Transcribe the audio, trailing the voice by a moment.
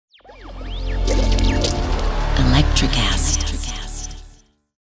Electricast.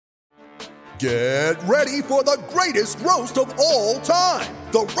 Get ready for the greatest roast of all time,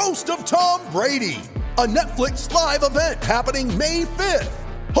 the Roast of Tom Brady, a Netflix live event happening May 5th.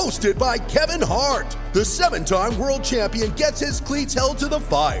 Hosted by Kevin Hart, the 7-time world champion gets his cleats held to the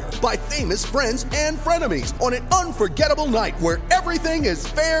fire by famous friends and frenemies on an unforgettable night where everything is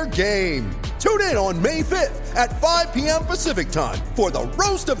fair game. Tune in on May 5th at 5 p.m. Pacific time for the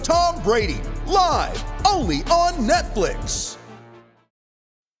Roast of Tom Brady, live only on Netflix.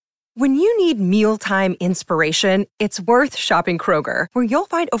 When you need mealtime inspiration, it's worth shopping Kroger, where you'll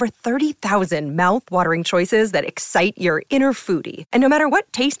find over 30,000 mouth-watering choices that excite your inner foodie. And no matter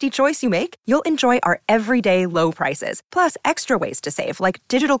what tasty choice you make, you'll enjoy our everyday low prices, plus extra ways to save, like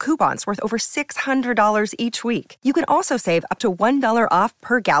digital coupons worth over $600 each week. You can also save up to $1 off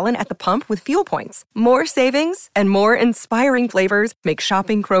per gallon at the pump with fuel points. More savings and more inspiring flavors make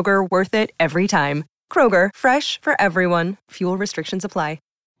shopping Kroger worth it every time. Kroger, fresh for everyone. Fuel restrictions apply.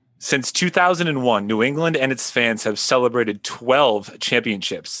 Since 2001, New England and its fans have celebrated 12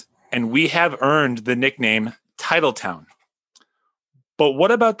 championships, and we have earned the nickname Titletown. But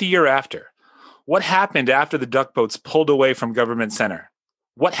what about the year after? What happened after the duck boats pulled away from Government Center?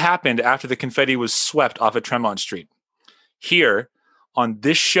 What happened after the confetti was swept off of Tremont Street? Here, on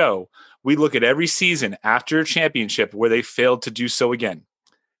this show, we look at every season after a championship where they failed to do so again.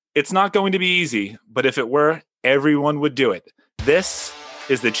 It's not going to be easy, but if it were, everyone would do it. This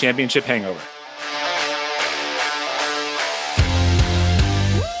is the Championship Hangover.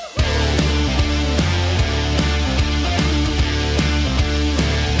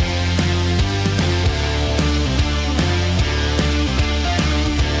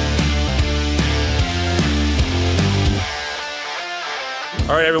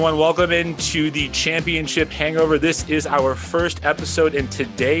 All right, everyone, welcome into the Championship Hangover. This is our first episode, and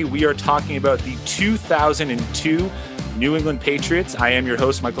today we are talking about the 2002 New England Patriots. I am your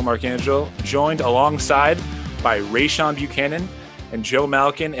host, Michael Marcangelo, joined alongside by Rayshon Buchanan and Joe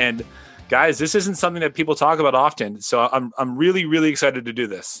Malkin. And guys, this isn't something that people talk about often, so I'm really, really excited to do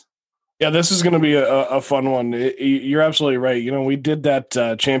this. Yeah, this is going to be a fun one. You're absolutely right. You know, we did that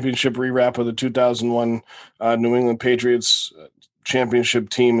championship rewrap of the 2001 New England Patriots championship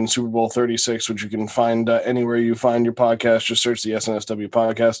team in Super Bowl 36, which you can find anywhere you find your podcast. Just search the SNSW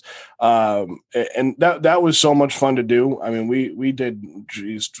podcast. And that was so much fun to do. I mean, we did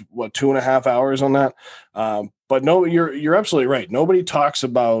 2.5 hours on that. But no, you're absolutely right. Nobody talks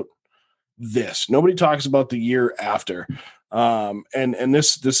about this. Nobody talks about the year after. And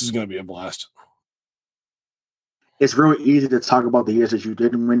this is going to be a blast. It's really easy to talk about the years that you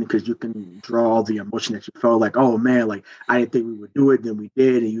didn't win because you can draw all the emotion that you felt like, oh man, like I didn't think we would do it, then we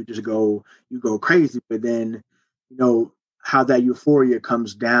did, and you go crazy. But then, you know, how that euphoria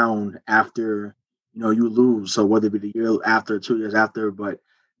comes down after, you know, you lose. So whether it be the year after, 2 years after, but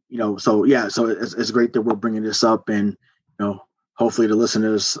you know, so yeah, so it's great that we're bringing this up, and you know, hopefully the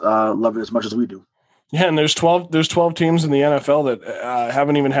listeners love it as much as we do. Yeah, and there's 12 teams in the NFL that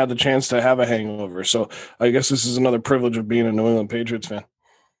haven't even had the chance to have a hangover. So I guess this is another privilege of being a New England Patriots fan.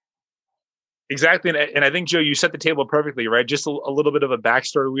 Exactly. And I think, Joe, you set the table perfectly, right? Just a little bit of a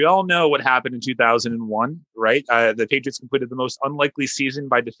backstory. We all know what happened in 2001, right? The Patriots completed the most unlikely season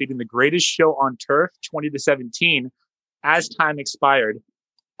by defeating the greatest show on turf, 20-17, as time expired,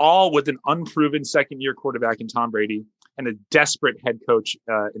 all with an unproven second-year quarterback in Tom Brady and a desperate head coach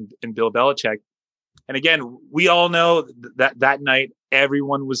in Bill Belichick. And again, we all know that night,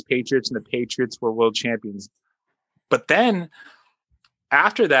 everyone was Patriots and the Patriots were world champions. But then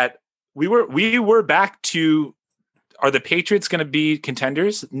after that, we were back to, are the Patriots going to be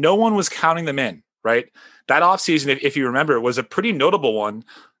contenders? No one was counting them in, right? That offseason, if you remember, was a pretty notable one.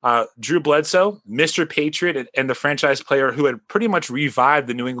 Drew Bledsoe, Mr. Patriot, and the franchise player who had pretty much revived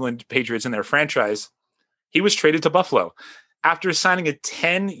the New England Patriots in their franchise, he was traded to Buffalo after signing a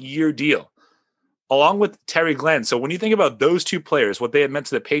 10-year deal, along with Terry Glenn. So when you think about those two players, what they had meant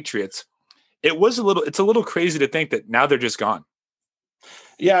to the Patriots, it's a little crazy to think that now they're just gone.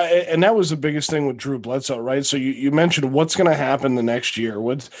 Yeah, and that was the biggest thing with Drew Bledsoe, right? So you mentioned what's going to happen the next year.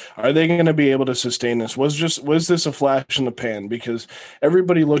 Are they going to be able to sustain this? Was this a flash in the pan? Because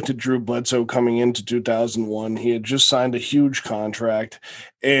everybody looked at Drew Bledsoe coming into 2001. He had just signed a huge contract,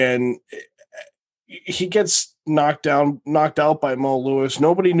 and he gets knocked out by Mo Lewis.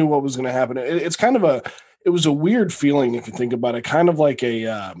 Nobody knew what was going to happen. It's kind of it was a weird feeling if you think about it, kind of like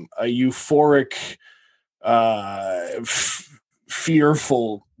a euphoric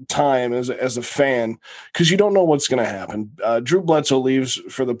fearful time as a fan, because you don't know what's going to happen. Drew Bledsoe leaves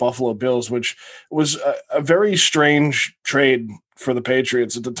for the Buffalo Bills, which was a very strange trade for the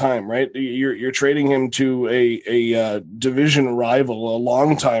Patriots at the time, right? You're trading him to a division rival, a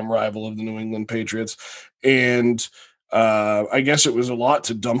longtime rival of the New England Patriots, and I guess it was a lot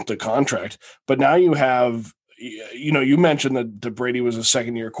to dump the contract. But now you have, you mentioned that Brady was a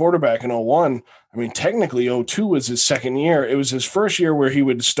second-year quarterback in 2001. I mean, technically 2002 was his second year. It was his first year where he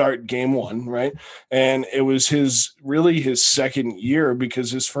would start game one, right? And it was his second year,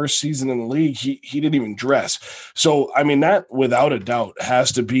 because his first season in the league, he didn't even dress. So, I mean, that without a doubt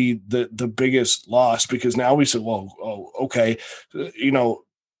has to be the biggest loss, because now we said, well, okay.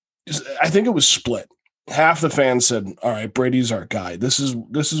 I think it was split. Half the fans said, all right, Brady's our guy. This is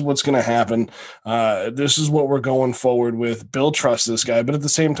what's going to happen. This is what we're going forward with. Bill trusts this guy. But at the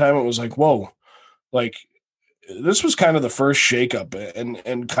same time, it was like, whoa, like this was kind of the first shakeup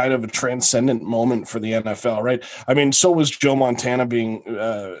and kind of a transcendent moment for the NFL, right? I mean, so was Joe Montana being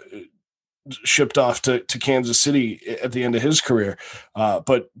shipped off to Kansas City at the end of his career.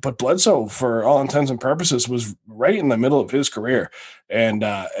 But Bledsoe, for all intents and purposes, was right in the middle of his career. And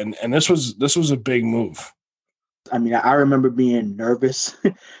this was a big move. I mean, I remember being nervous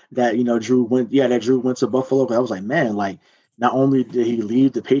that, Drew went to Buffalo. But I was like, man, like, not only did he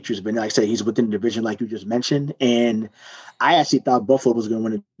leave the Patriots, but like I said, he's within the division, like you just mentioned. And I actually thought Buffalo was going to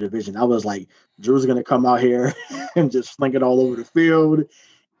win the division. I was like, Drew's going to come out here and just fling it all over the field.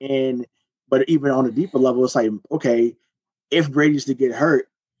 But even on a deeper level, it's like, okay, if Brady's to get hurt,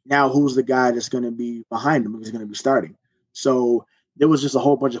 now who's the guy that's going to be behind him? Who's going to be starting? So there was just a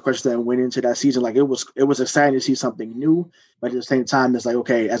whole bunch of questions that went into that season. Like it was exciting to see something new, but at the same time, it's like,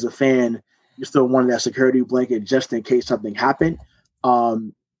 okay, as a fan, you still wanted that security blanket just in case something happened.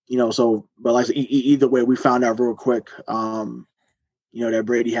 So, but like either way, we found out real quick, that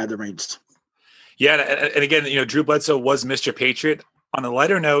Brady had the reins. Yeah, and again, Drew Bledsoe was Mr. Patriot. On a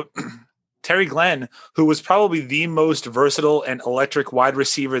lighter note, Terry Glenn, who was probably the most versatile and electric wide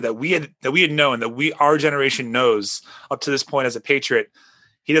receiver that we had known, that our generation knows up to this point as a Patriot,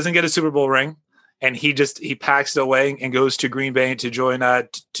 he doesn't get a Super Bowl ring, and he packs it away and goes to Green Bay to join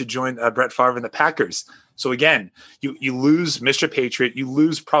Brett Favre and the Packers. So again, you lose Mr. Patriot, you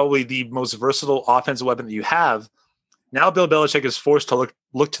lose probably the most versatile offensive weapon that you have. Now Bill Belichick is forced to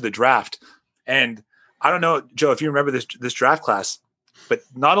look to the draft, and I don't know, Joe, if you remember this draft class. But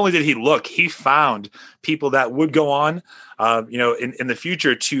not only did he look, he found people that would go on, in the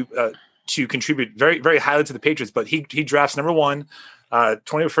future to contribute very, very highly to the Patriots. But he drafts number 1,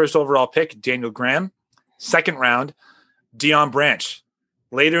 21st overall pick, Daniel Graham. Second round, Deion Branch.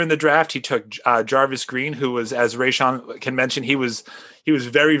 Later in the draft, he took Jarvis Green, who was, as Rayshawn can mention, he was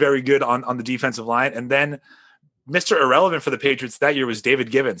very, very good on the defensive line. And then Mr. Irrelevant for the Patriots that year was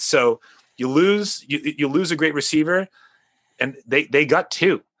David Givens. So you lose a great receiver. And they got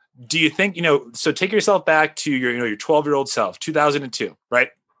 2. Do you think, so take yourself back to your 12-year-old self, 2002, right?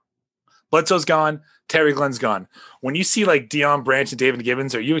 Bledsoe's gone. Terry Glenn's gone. When you see like Deion Branch and David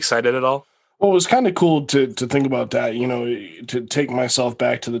Givens, are you excited at all? Well, it was kind of cool to think about that, to take myself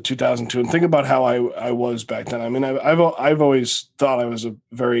back to the 2002 and think about how I was back then. I mean, I've always thought I was a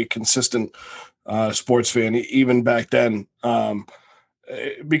very consistent sports fan, even back then,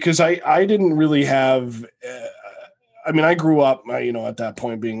 because I didn't really have I grew up, at that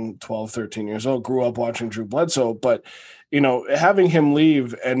point being 12, 13 years old, grew up watching Drew Bledsoe, but, having him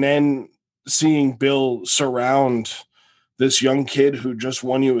leave and then seeing Bill surround this young kid who just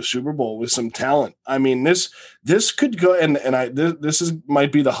won you a Super Bowl with some talent. I mean, this could go, this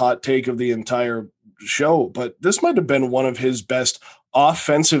might be the hot take of the entire show, but this might have been one of his best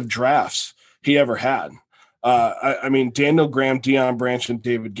offensive drafts he ever had. Daniel Graham, Deion Branch, and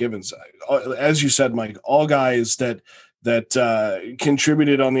David Givens, as you said, Mike, all guys that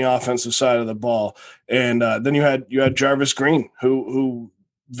contributed on the offensive side of the ball. And then you had Jarvis Green, who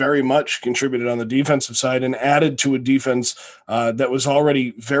very much contributed on the defensive side and added to a defense that was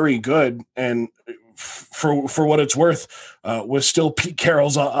already very good. And for what it's worth, was still Pete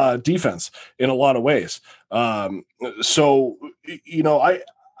Carroll's defense in a lot of ways. So,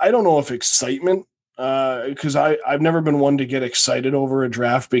 I don't know if excitement, because I've never been one to get excited over a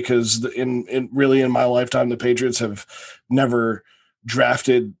draft, because in my lifetime, the Patriots have never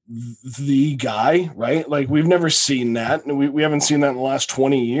drafted the guy, right? Like we've never seen that. And we haven't seen that in the last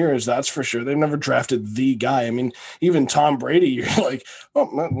 20 years. That's for sure. They've never drafted the guy. I mean, even Tom Brady, you're like,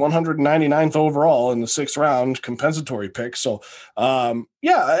 199th overall in the 6th round, compensatory pick. So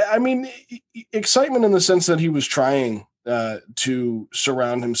excitement in the sense that he was trying to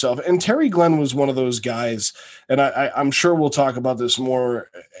surround himself. And Terry Glenn was one of those guys, and I'm sure we'll talk about this more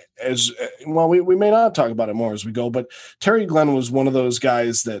as well. We may not talk about it more as we go, but Terry Glenn was one of those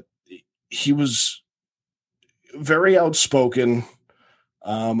guys that he was very outspoken.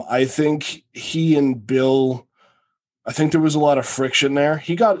 I think he and Bill, I think there was a lot of friction there.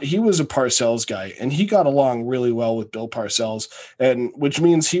 He was a Parcells guy, and he got along really well with Bill Parcells, and which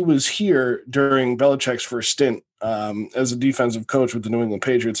means he was here during Belichick's first stint as a defensive coach with the New England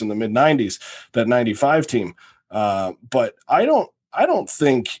Patriots in the mid '90s, that '95 team. But I don't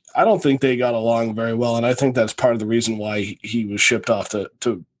think they got along very well, and I think that's part of the reason why he was shipped off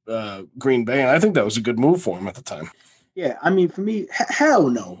to Green Bay, and I think that was a good move for him at the time. Yeah, I mean, for me, hell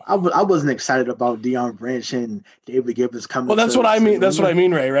no. I wasn't excited about Deion Branch and David Gibbons coming. Well, that's what I mean. That's what I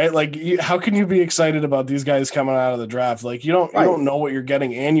mean, Ray. Right? Like, how can you be excited about these guys coming out of the draft? Like, you don't know what you're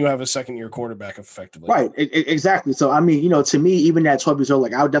getting, and you have a second-year quarterback effectively. Right. Exactly. So, I mean, to me, even at 12 years old,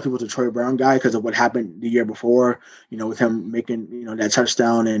 like, I definitely was a Troy Brown guy because of what happened the year before. With him making that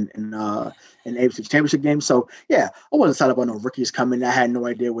touchdown and AFC Championship game. So yeah, I wasn't excited about no rookies coming. I had no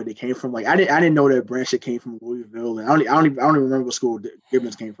idea where they came from. Like I didn't know that Branch came from Louisville, and I don't even remember what school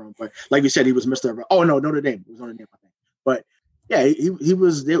Gibbons came from. But like you said, he was Mr. Oh no, Notre Dame. It was Notre Dame, I think. But yeah, he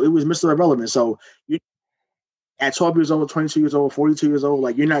was. It was Mr. Irrelevant. So at 12 years old, 22 years old, 42 years old,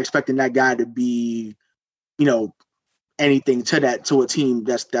 like you're not expecting that guy to be, anything to a team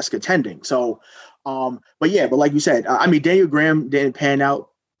that's contending. So, but like you said, I mean, Daniel Graham didn't pan out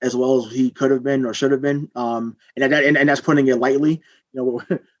as well as he could have been or should have been. And that's putting it lightly,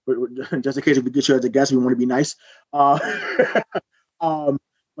 just in case if we get you as a guest, we want to be nice. But I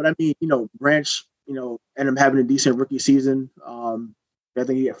mean, Branch, ended up having a decent rookie season. I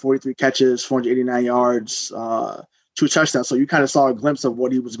think he had 43 catches, 489 yards, 2 touchdowns. So you kind of saw a glimpse of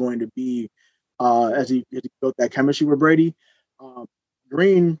what he was going to be as he built that chemistry with Brady.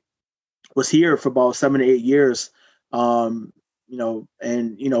 Green was here for about 7 to 8 years. Like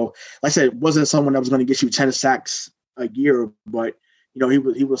I said, wasn't someone that was going to get you 10 sacks a year, but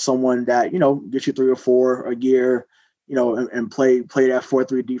he was someone that gets you 3 or 4 a year, and play that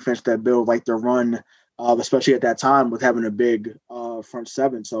 4-3 defense that Bill liked to run, especially at that time with having a big front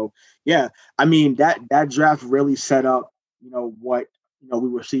seven. So yeah, I mean that draft really set up what we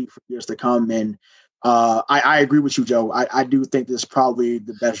will see for years to come, and I agree with you, Joe. I do think this is probably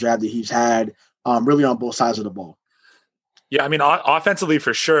the best draft that he's had, really on both sides of the ball. Yeah, I mean, offensively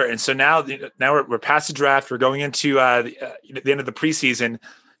for sure. And so now we're past the draft. We're going into the end of the preseason.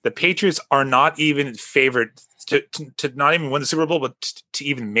 The Patriots are not even favored to not even win the Super Bowl, but to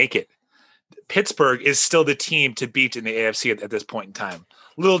even make it. Pittsburgh is still the team to beat in the AFC at this point in time.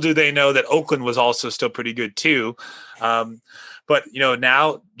 Little do they know that Oakland was also still pretty good too. But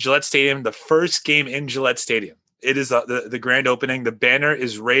now Gillette Stadium, the first game in Gillette Stadium. It is the grand opening. The banner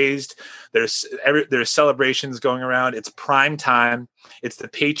is raised. There's celebrations going around. It's prime time. It's the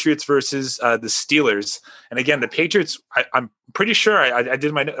Patriots versus the Steelers. And again, the Patriots, I'm pretty sure I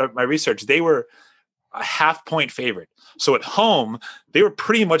did my research. They were a half-point favorite. So at home, they were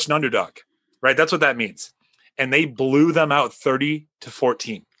pretty much an underdog, right? That's what that means. And they blew them out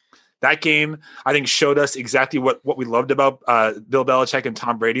 30-14. That game, I think, showed us exactly what we loved about Bill Belichick and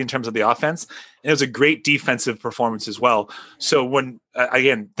Tom Brady in terms of the offense. And it was a great defensive performance as well. So when,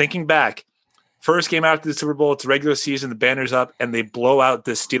 again, thinking back, first game after the Super Bowl, it's regular season, the banner's up, and they blow out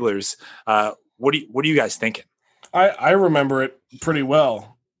the Steelers. What are you guys thinking? I remember it pretty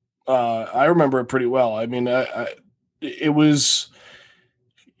well. I mean, it was –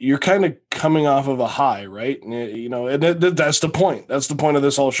 you're kind of coming off of a high, right? And that's the point. That's the point of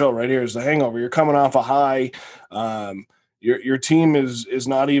this whole show right here is the hangover. You're coming off a high. Your team is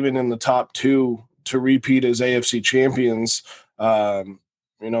not even in the top 2 to repeat as AFC champions.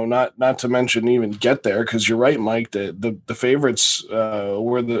 Not to mention even get there, because you're right, Mike. The favorites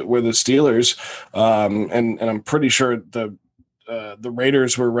were the Steelers, and I'm pretty sure the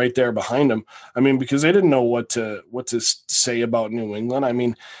Raiders were right there behind them. I mean, because they didn't know what to say about New England. I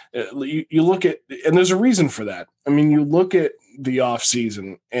mean, you look at, and there's a reason for that. I mean, you look at the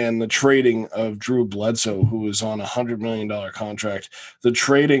offseason and the trading of Drew Bledsoe, who is on a $100 million contract, the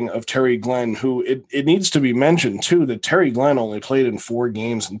trading of Terry Glenn, who it needs to be mentioned too, that Terry Glenn only played in 4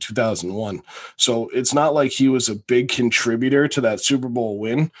 games in 2001. So it's not like he was a big contributor to that Super Bowl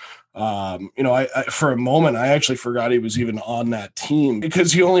win. I for a moment, I actually forgot he was even on that team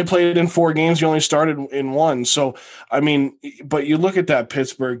because he only played in 4 games. He only started in 1. So, I mean, but you look at that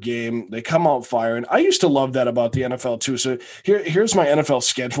Pittsburgh game, they come out firing. I used to love that about the NFL too. So here's my NFL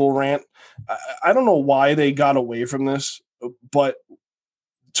schedule rant. I don't know why they got away from this, but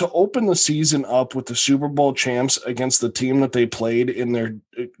to open the season up with the Super Bowl champs against the team that they played in their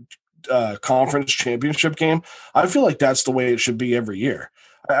conference championship game, I feel like that's the way it should be every year.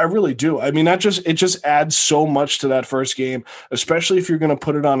 I really do. I mean, it just adds so much to that first game, especially if you're going to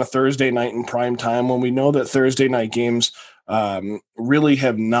put it on a Thursday night in prime time, when we know that Thursday night games really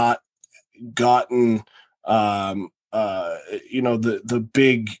have not gotten, the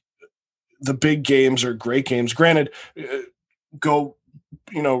big games or great games. Granted, go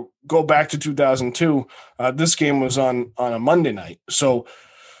back to 2002. This game was on a Monday night, so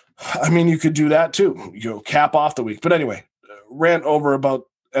I mean, you could do that too. Cap off the week. But anyway, rant over about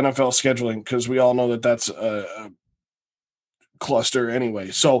NFL scheduling, because we all know that that's a cluster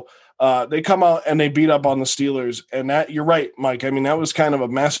anyway. So they come out and they beat up on the Steelers, and that, you're right, Mike. I mean, that was kind of a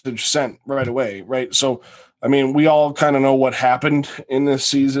message sent right away, right? So, I mean, we all kind of know what happened in this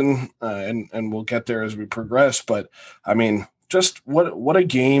season, and we'll get there as we progress. But I mean, just what a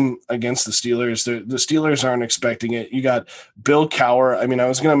game against the Steelers. The Steelers aren't expecting it. You got Bill Cowher. I mean, I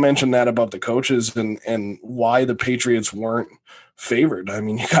was going to mention that about the coaches and why the Patriots weren't favored. I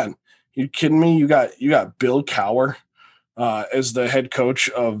mean, you kidding me? You got Bill Cowher as the head coach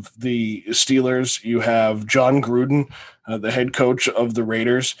of the Steelers. You have John Gruden, the head coach of the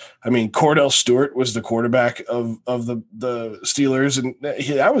Raiders. I mean, Cordell Stewart was the quarterback of the Steelers, and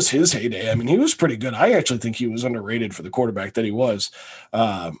that was his heyday. I mean, he was pretty good. I actually think he was underrated for the quarterback that he was.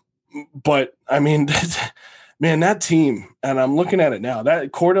 But I mean, man, that team, and I'm looking at it now,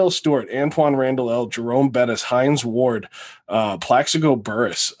 that Cordell Stewart, Antoine Randall, Jerome Bettis, Hines Ward, Plaxico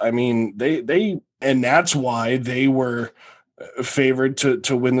Burress. I mean, they and that's why they were favored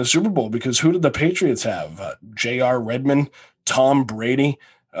to win the Super Bowl, because who did the Patriots have? J.R. Redmond, Tom Brady,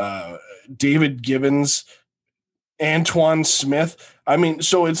 David Gibbons, Antoine Smith. I mean,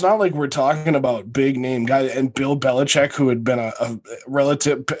 so it's not like we're talking about big name guys, and Bill Belichick, who had been a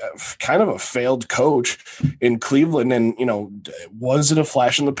relative kind of a failed coach in Cleveland. And, was it a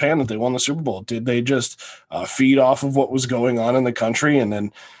flash in the pan that they won the Super Bowl? Did they just feed off of what was going on in the country and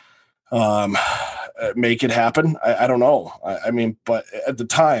then make it happen? I don't know. I mean, but at the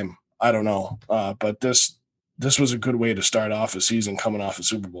time, I don't know. But this was a good way to start off a season coming off a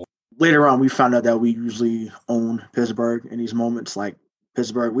Super Bowl. Later on, we found out that we usually own Pittsburgh in these moments. Like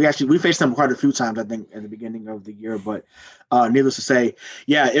Pittsburgh, we faced them quite a few times, I think, at the beginning of the year. But needless to say,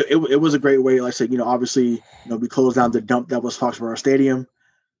 yeah, it was a great way. Like I said, obviously, we closed down the dump that was Foxborough Stadium.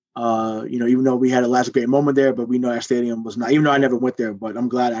 Even though we had a last great moment there, but we know that stadium was not. Even though I never went there, but I'm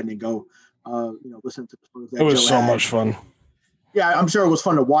glad I didn't go. Listen to the Spurs that it was Joe so had. much fun. Yeah, I'm sure it was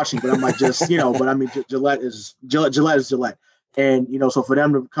fun to watching, but I'm like, just but I mean, Gillette is Gillette. And, so for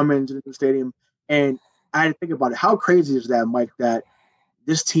them to come into the stadium, and I had to think about it. How crazy is that, Mike, that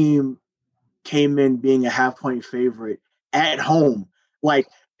this team came in being a half-point favorite at home? Like,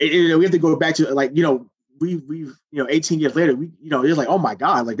 we have to go back to, like, we've 18 years later, it's like, oh, my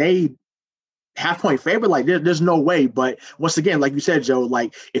God, like, they half-point favorite? Like, there's no way. But once again, like you said, Joe,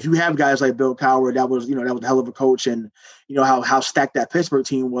 like, if you have guys like Bill Cowher, that was a hell of a coach, and, how stacked that Pittsburgh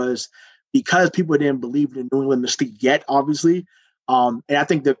team was, because people didn't believe in New England mystique yet, obviously. And I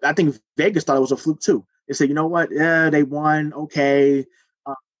think Vegas thought it was a fluke too. They said, you know what? Yeah, they won. Okay.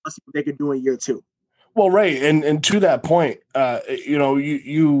 Let's see what they can do in year two. Well, right. And to that point,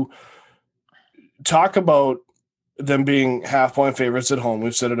 you talk about them being half-point favorites at home.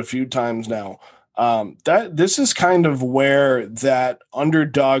 We've said it a few times now. That this is kind of where that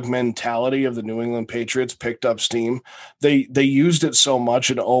underdog mentality of the New England Patriots picked up steam. They used it so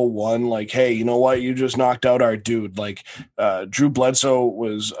much in 2001, like, hey, you know what? You just knocked out our dude. Like, Drew Bledsoe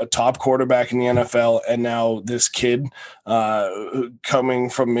was a top quarterback in the NFL, and now this kid coming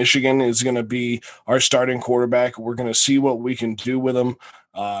from Michigan is going to be our starting quarterback. We're going to see what we can do with him.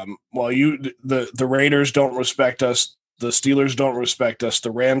 The Raiders don't respect us. The Steelers don't respect us.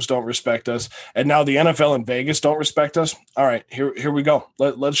 The Rams don't respect us. And now the NFL and Vegas don't respect us. All right, here we go.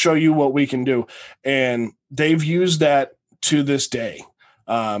 Let's show you what we can do. And they've used that to this day.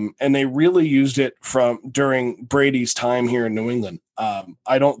 And they really used it during Brady's time here in New England.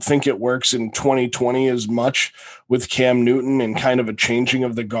 I don't think it works in 2020 as much with Cam Newton and kind of a changing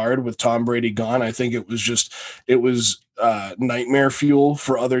of the guard with Tom Brady gone. I think it was nightmare fuel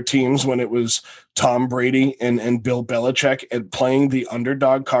for other teams when it was Tom Brady and Bill Belichick and playing the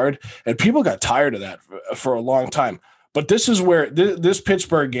underdog card. And people got tired of that for a long time. But this is where this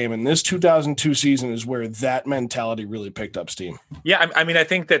Pittsburgh game and this 2002 season is where that mentality really picked up steam. Yeah, I mean, I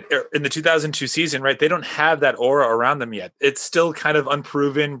think that in the 2002 season, right, they don't have that aura around them yet. It's still kind of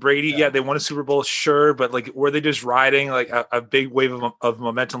unproven. Brady, yeah, they won a Super Bowl, sure, but like, were they just riding like a big wave of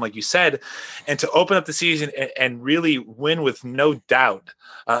momentum, like you said, and to open up the season and really win with no doubt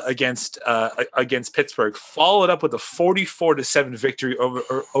against Pittsburgh, followed up with a 44-7 victory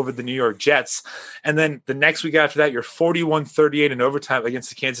over the New York Jets, and then the next week after that, you're 41-38 in overtime against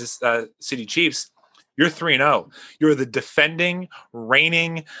the Kansas City Chiefs. You're 3-0. You're the defending,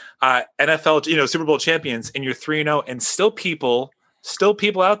 reigning NFL, Super Bowl champions, and you're 3-0. And still people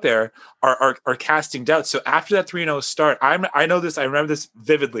out there are casting doubts. So after that 3-0 start, I know this. I remember this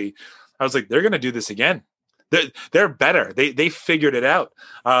vividly. I was like, they're going to do this again. They're better. They figured it out.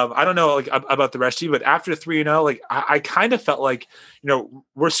 I don't know about the rest of you, but after 3-0, like I kind of felt like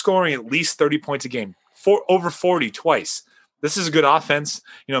we're scoring at least 30 points a game. Over 40 twice. This is a good offense.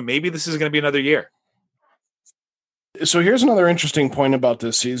 Maybe this is going to be another year. So here's another interesting point about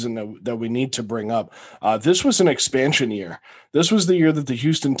this season that we need to bring up. This was an expansion year. This was the year that the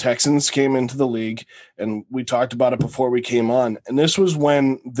Houston Texans came into the league, and we talked about it before we came on. And this was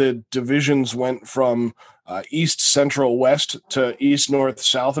when the divisions went from East, Central, West to East, North,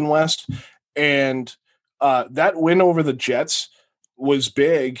 South, and West. And that win over the Jets was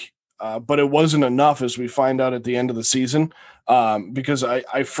big. But it wasn't enough, as we find out at the end of the season, because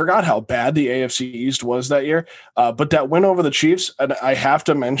I forgot how bad the AFC East was that year. But that win over the Chiefs, and I have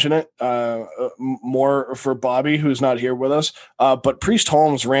to mention it more for Bobby, who's not here with us. But Priest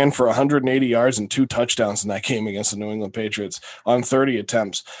Holmes ran for 180 yards and 2 touchdowns in that game against the New England Patriots on 30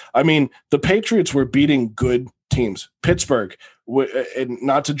 attempts. I mean, the Patriots were beating good teams. Pittsburgh, and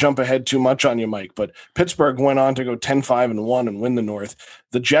not to jump ahead too much on you, Mike, but Pittsburgh went on to go 10-5-1 and win the North.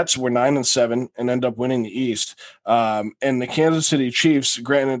 The Jets were 9-7 and end up winning the East. And the Kansas City Chiefs,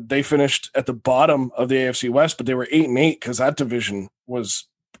 granted, they finished at the bottom of the AFC West, but they were 8-8 because that division was,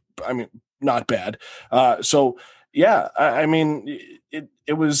 not bad. So yeah,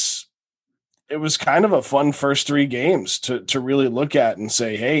 it was kind of a fun first 3 games to really look at and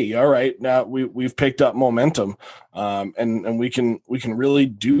say, hey, all right, now we've picked up momentum, and we can really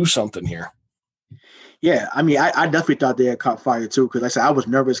do something here. Yeah, I mean, I definitely thought they had caught fire too, because like I said, I was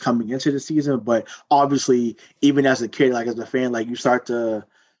nervous coming into the season, but obviously, even as a kid, like as a fan, like you start to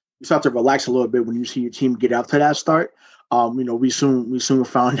relax a little bit when you see your team get out to that start. We soon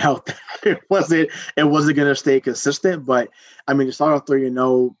found out that it wasn't going to stay consistent, but I mean, to start off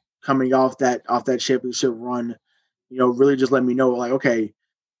 3-0. Coming off that championship run, really just let me know, like, okay,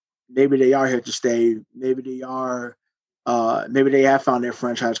 maybe they are here to stay. Maybe they have found their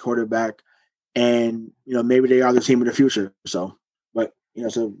franchise quarterback, and maybe they are the team of the future. So, but there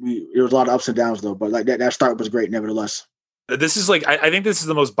was a lot of ups and downs though. But like that start was great, nevertheless. This is like, I think this is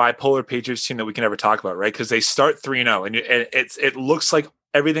the most bipolar Patriots team that we can ever talk about, right? Because they start 3-0, and it looks like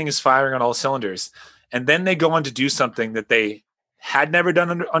everything is firing on all cylinders, and then they go on to do something that they had never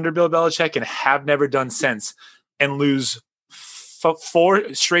done under Bill Belichick and have never done since, and lose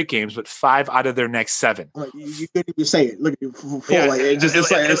 4 straight games, but 5 out of their next 7. You couldn't even say it. Look,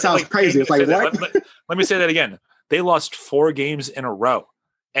 it sounds crazy. It's like, what? Let me say that again. They lost 4 games in a row,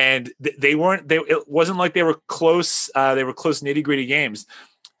 and it wasn't like they were close. They were close nitty-gritty games.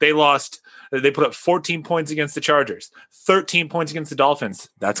 They put up 14 points against the Chargers, 13 points against the Dolphins.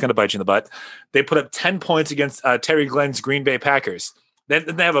 That's going to bite you in the butt. They put up 10 points against Terry Glenn's Green Bay Packers.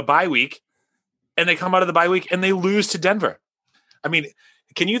 Then they have a bye week, and they come out of the bye week and they lose to Denver. I mean,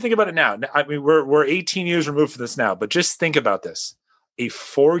 can you think about it now? I mean, we're 18 years removed from this now, but just think about this. A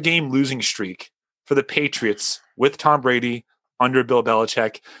 4-game losing streak for the Patriots with Tom Brady under Bill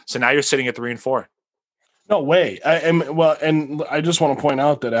Belichick. So now you're sitting at 3-4. No way. And I just want to point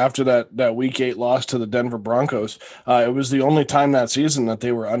out that after that Week 8 loss to the Denver Broncos, it was the only time that season that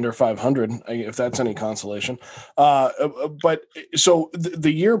they were under 500, if that's any consolation. But so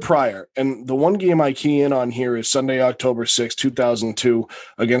the year prior, and the one game I key in on here is Sunday, October 6, 2002,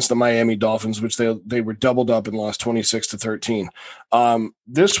 against the Miami Dolphins, which they were doubled up and lost 26-13.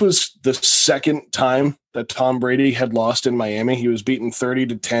 This was the second time that Tom Brady had lost in Miami. He was beaten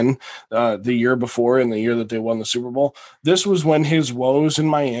 30-10 the year before, in the year that they won the Super Bowl. This was when his woes in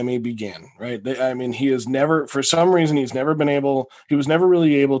Miami began, right? He has never, for some reason, he was never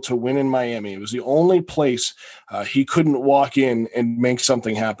really able to win in Miami. It was the only place he couldn't walk in and make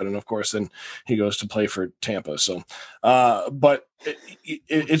something happen. And of course, then he goes to play for Tampa. So, but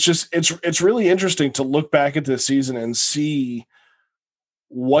it's really interesting to look back at this season and see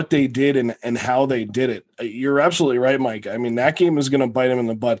what they did and how they did it. You're absolutely right, Mike. I mean, that game is going to bite them in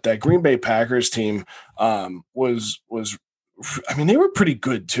the butt. That Green Bay Packers team was I mean, they were pretty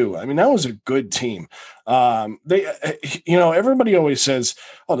good too. I mean, that was a good team. Everybody always says,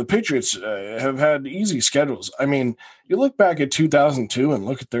 "Oh, the Patriots have had easy schedules." I mean, you look back at 2002 and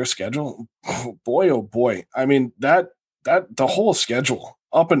look at their schedule. Oh boy. I mean, that the whole schedule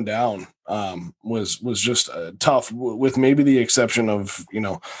up and down was just tough, with maybe the exception of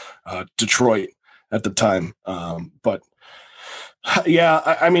Detroit at the time. But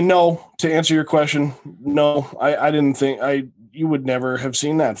yeah, I mean, no. To answer your question, no. I didn't think you would never have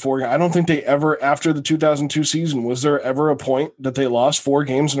seen that. I don't think they ever, after the 2002 season, was there ever a point that they lost 4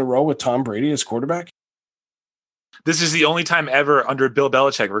 games in a row with Tom Brady as quarterback? This is the only time ever under Bill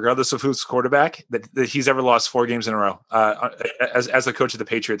Belichick, regardless of who's quarterback, that he's ever lost 4 games in a row as the coach of the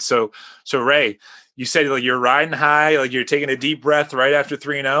Patriots. So Ray, you said like you're riding high, like you're taking a deep breath right after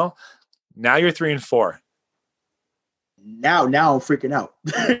 3-0. Now you're 3-4. Now I'm freaking out.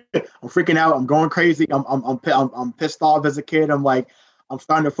 I'm freaking out. I'm going crazy. I'm pissed off as a kid. I'm like, I'm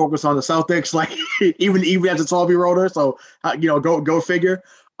starting to focus on the Celtics, like even as a 12-year-older. So go figure.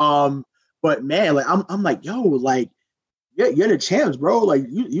 But man, like I'm like, yo, like you're the champs, bro. Like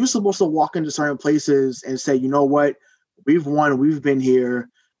you're supposed to walk into certain places and say, you know what, we've won, we've been here.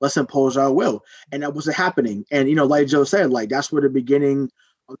 Let's impose our will. And that wasn't happening. And like Joe said, like that's where the beginning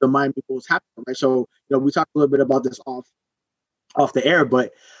of the Miami Bulls happened, right? So we talked a little bit about this off the air,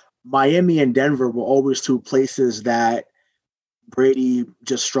 but Miami and Denver were always 2 places that Brady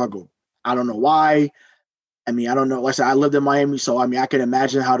just struggled. I don't know why. I mean, I don't know. Like I said, I lived in Miami, so I mean, I can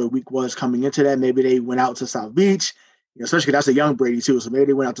imagine how the week was coming into that. Maybe they went out to South Beach, especially because that's a young Brady too. So maybe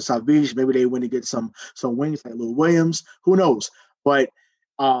they went out to South Beach. Maybe they went to get some wings like Lou Williams. Who knows? But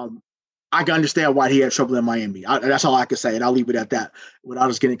I can understand why he had trouble in Miami. That's all I can say, and I'll leave it at that without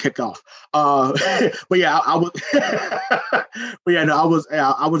us getting kicked off. But yeah, I was. But yeah, no,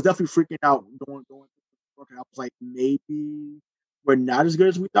 I was definitely freaking out going. I was like, maybe we're not as good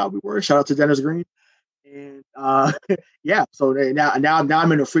as we thought we were. Shout out to Dennis Green, and yeah. So now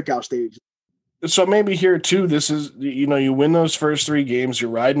I'm in a freak out stage. So maybe here too, this is, you win those first 3 games,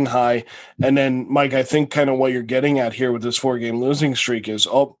 you're riding high. And then Mike, I think kind of what you're getting at here with this 4-game losing streak is,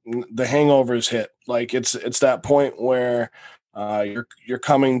 the hangovers hit. Like it's that point where you're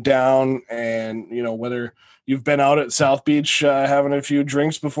coming down, and whether you've been out at South Beach having a few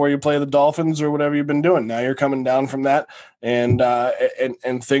drinks before you play the Dolphins or whatever you've been doing. Now you're coming down from that, and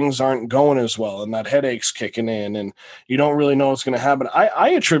things aren't going as well, and that headache's kicking in, and you don't really know what's going to happen. I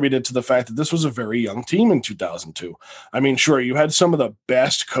attribute it to the fact that this was a very young team in 2002. I mean, sure, you had some of the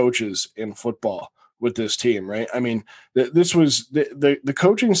best coaches in football with this team, right? I mean, this was the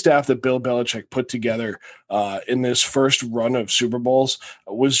coaching staff that Bill Belichick put together in this first run of Super Bowls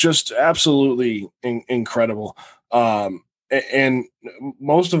was just absolutely incredible. And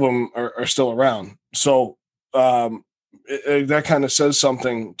most of them are still around. So that kind of says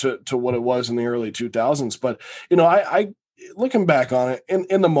something to what it was in the early 2000s. But, I looking back on it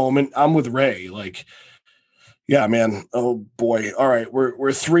in the moment, I'm with Ray. Like, yeah, man. Oh boy. All right. We're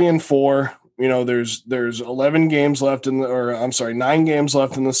 3-4. There's 11 games left 9 games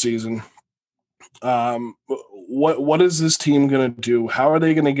left in the season. What is this team going to do? How are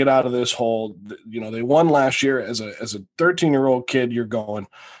they going to get out of this hole? They won last year as a 13-year-old kid. You're going,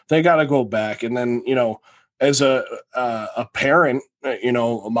 they got to go back. And then, as a parent,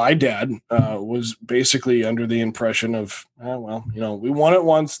 my dad was basically under the impression of, we won it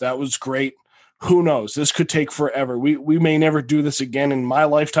once. That was great. Who knows? This could take forever. We may never do this again in my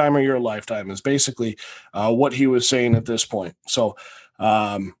lifetime or your lifetime, is basically what he was saying at this point. So,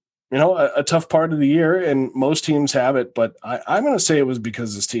 a tough part of the year, and most teams have it, but I'm going to say it was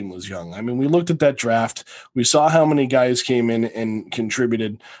because this team was young. I mean, we looked at that draft. We saw how many guys came in and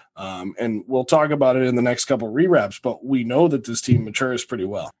contributed, and we'll talk about it in the next couple of rewraps, but we know that this team matures pretty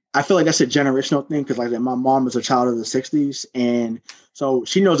well. I feel like that's a generational thing because, like, my mom is a child of the 60s, and so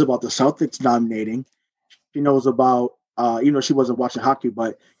she knows about the Celtics dominating. She knows about, she wasn't watching hockey,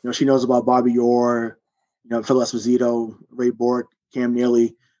 but, she knows about Bobby Orr, Phil Esposito, Ray Bork, Cam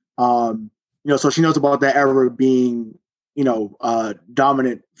Neely. So she knows about that era being,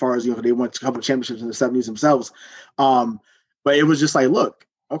 dominant as far as, they won a couple of championships in the 70s themselves. But it was just like, look,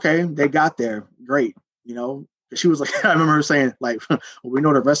 okay, they got there. Great. She was like, I remember her saying, like, well, we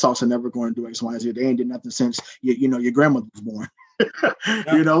know the Red Sox are never going to do X, Y, and Z. They ain't did nothing since, your grandmother was born.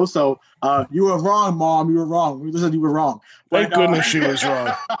 Yeah. So you were wrong, Mom. You were wrong. You were wrong. Thank goodness she was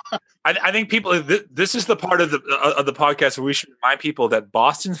wrong. I think people. This is the part of the podcast where we should remind people that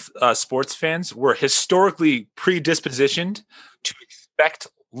Boston sports fans were historically predispositioned to respect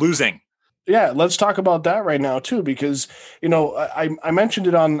losing. Yeah, let's talk about that right now too, because I mentioned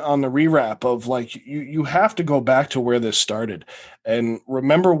it on the rewrap of like you have to go back to where this started and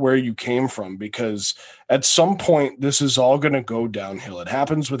remember where you came from, because at some point this is all going to go downhill. It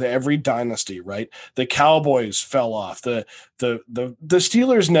happens with every dynasty, right? The Cowboys fell off. The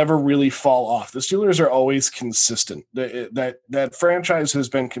Steelers never really fall off. The Steelers are always consistent. That franchise has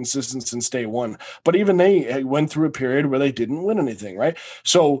been consistent since day one, but even they went through a period where they didn't win anything, right?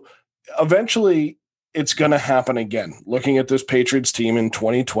 So eventually it's going to happen again. Looking at this Patriots team in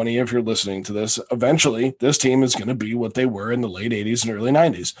 2020, if you're listening to this, eventually this team is going to be what they were in the late 80s and early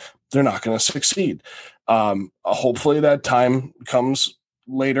 90s. They're not going to succeed. Hopefully that time comes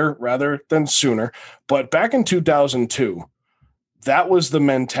later rather than sooner. But back in 2002, that was the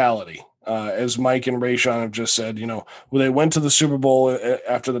mentality. As Mike and Rayshawn have just said, when they went to the Super Bowl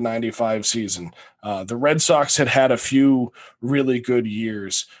after the 95 season, the Red Sox had a few really good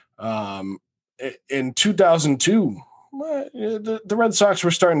years. In 2002, the Red Sox were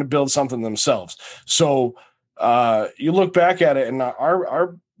starting to build something themselves. So you look back at it, and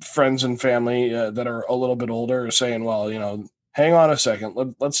our friends and family that are a little bit older are saying, well, hang on a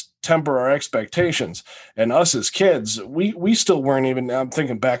second, let's temper our expectations. And us as kids, we still weren't even, I'm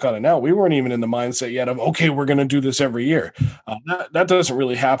thinking back on it now, we weren't even in the mindset yet of, okay, we're going to do this every year. That doesn't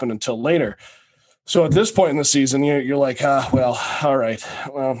really happen until later. So at this point in the season, you're like, well, all right.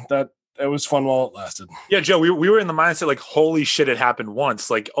 Well, it was fun while it lasted. Yeah, Joe, we were in the mindset like, holy shit, it happened once.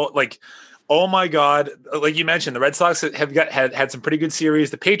 Oh my God. Like you mentioned, the Red Sox had some pretty good series.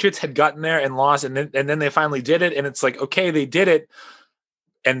 The Patriots had gotten there and lost, and then they finally did it. And it's like, okay, they did it.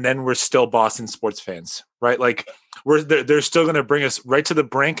 And then we're still Boston sports fans, right? Like they're still going to bring us right to the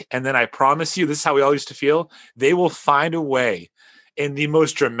brink. And then I promise you, this is how we all used to feel. They will find a way in the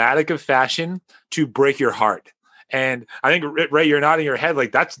most dramatic of fashion to break your heart. And I think, Ray, you're nodding your head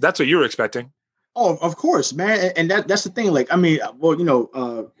like that's what you were expecting. Oh, of course, man. And that's the thing. Like, I mean, well,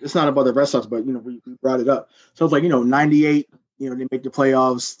 it's not about the Red Sox, but, we brought it up. So it's like, 98, they make the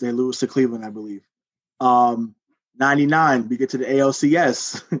playoffs. They lose to Cleveland, I believe. 99, we get to the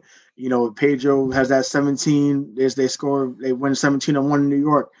ALCS. Pedro has that 17. They win 17-1 in New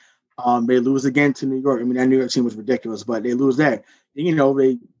York. They lose again to New York. I mean, that New York team was ridiculous, but they lose there. They go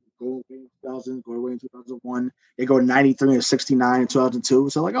away in 2000, go away in 2001. They go 93 and 69 in 2002.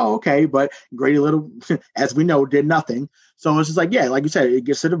 So like, oh, okay. But Grady Little, as we know, did nothing. So it's just like, yeah, like you said, it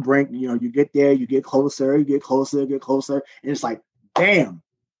gets to the brink. You get there, you get closer, and it's like, damn,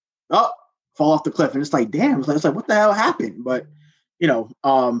 fall off the cliff. And it's like, damn, it's like what the hell happened? But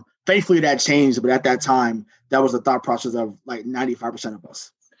thankfully that changed. But at that time, that was the thought process of like 95% of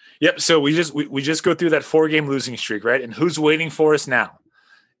us. Yep. So we just go through that 4-game losing streak, right? And who's waiting for us now?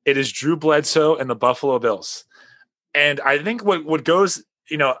 It is Drew Bledsoe and the Buffalo Bills. And I think what goes,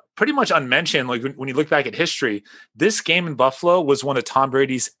 pretty much unmentioned, like when you look back at history, this game in Buffalo was one of Tom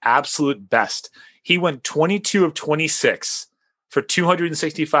Brady's absolute best. He went 22 of 26 for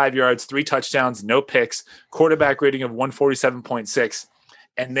 265 yards, 3 touchdowns, no picks, quarterback rating of 147.6.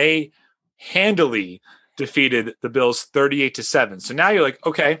 And they handily defeated the Bills 38-7. So now you're like,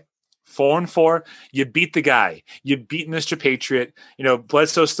 okay, 4-4, you beat the guy. You beat Mr. Patriot.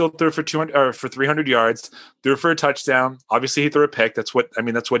 Bledsoe still threw for 300 yards, threw for a touchdown. Obviously, he threw a pick. That's what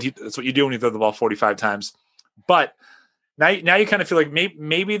you do when you throw the ball 45 times. But now you kind of feel like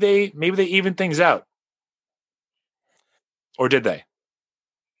maybe they even things out, or did they?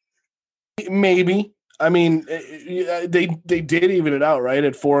 Maybe. I mean, they did even it out, right,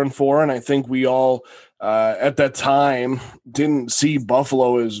 at 4-4, and I think we all at that time didn't see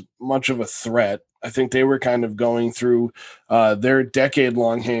Buffalo as much of a threat. I think they were kind of going through their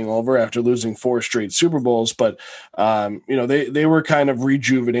decade-long hangover after losing 4 straight Super Bowls, but they were kind of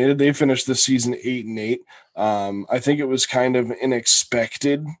rejuvenated. They finished the season 8-8. I think it was kind of an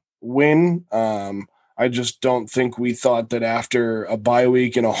expected win. I just don't think we thought that after a bye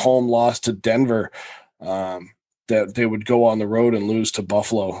week and a home loss to Denver, that they would go on the road and lose to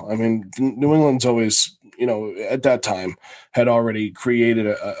Buffalo. I mean, New England's always, at that time had already created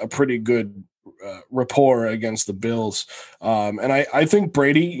a pretty good rapport against the Bills. And I think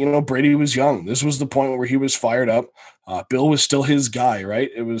Brady was young. This was the point where he was fired up. Bill was still his guy,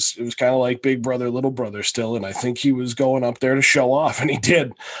 right? It was kind of like big brother, little brother still. And I think he was going up there to show off, and he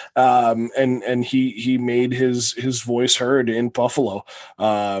did. And he made his voice heard in Buffalo.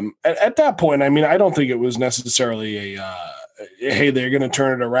 At that point, I mean, I don't think it was necessarily hey, they're going to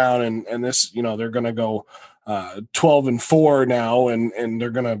turn it around and this, they're going to go 12-4 now and they're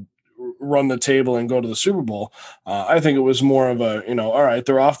going to run the table and go to the Super Bowl. I think it was more of a, all right,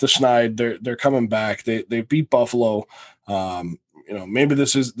 they're off the schneid. They're coming back. They beat Buffalo. maybe the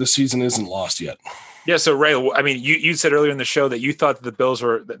season isn't lost yet. Yeah. So Ray, I mean, you said earlier in the show that you thought that the Bills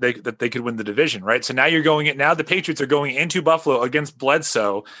that they could win the division, right? So now now the Patriots are going into Buffalo against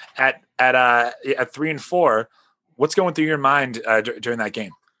Bledsoe at 3-4. What's going through your mind during that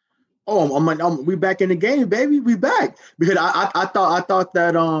game? Oh, I'm like, we back in the game, baby. We back because I thought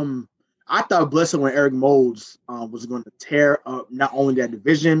Bledsoe and Eric Moulds was going to tear up not only that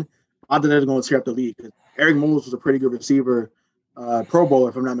division, I thought they were going to tear up the league. Eric Moulds was a pretty good receiver, Pro Bowl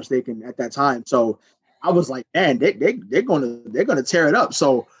if I'm not mistaken at that time. So I was like, man, they're gonna tear it up.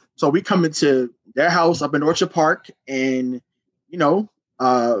 So we come into their house up in Orchard Park, and we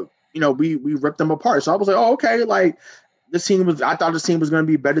ripped them apart. So I was like, oh, okay, like. I thought this team was going to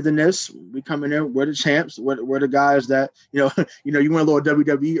be better than this. We come in there, we're the champs. We're the guys that, you went a little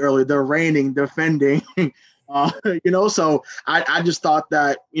WWE earlier. They're reigning, defending, So I just thought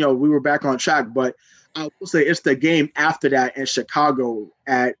that, we were back on track. But I will say it's the game after that in Chicago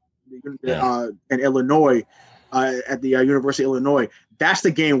in Illinois, at the University of Illinois. That's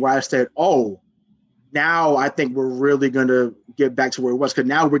the game where I said, oh, now I think we're really going to get back to where it was, because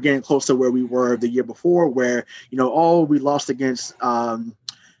now we're getting close to where we were the year before, where, we lost against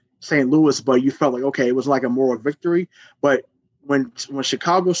St. Louis, but you felt like, okay, it was like a moral victory. But when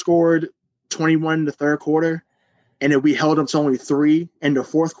Chicago scored 21 in the third quarter, and then we held them to only 3 in the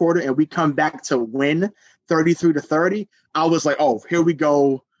fourth quarter, and we come back to win 33-30, I was like, oh, here we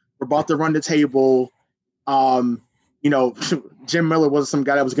go. We're about to run the table. Jim Miller wasn't some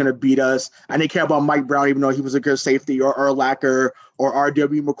guy that was going to beat us. I didn't care about Mike Brown, even though he was a good safety, or Urlacher, or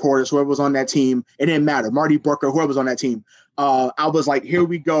R.W. McCordis, whoever was on that team. It didn't matter. Marty Booker, whoever was on that team. I was like, here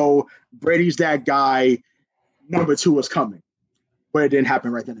we go. Brady's that guy. Number 2 is coming. But it didn't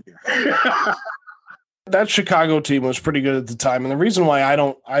happen right then and there. That Chicago team was pretty good at the time, and the reason why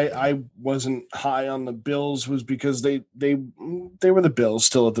I wasn't high on the Bills was because they were the Bills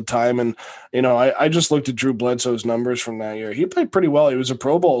still at the time, and I just looked at Drew Bledsoe's numbers from that year. He played pretty well. He was a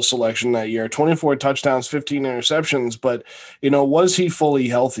Pro Bowl selection that year, 24 touchdowns, 15 interceptions. But was he fully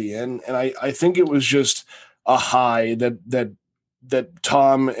healthy? And I think it was just a high that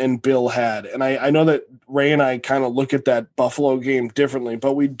Tom and Bill had. And I know that Ray and I kind of look at that Buffalo game differently,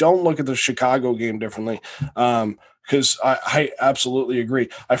 but we don't look at the Chicago game differently. Because I absolutely agree.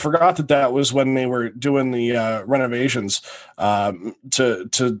 I forgot that was when they were doing the renovations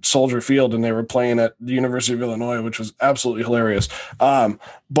to Soldier Field, and they were playing at the University of Illinois, which was absolutely hilarious.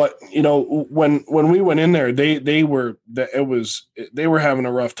 But when we went in there, they were having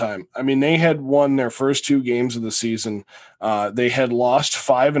a rough time. I mean, they had won their first 2 games of the season. They had lost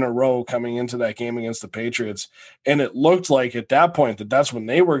 5 in a row coming into that game against the Patriots, and it looked like at that point that's when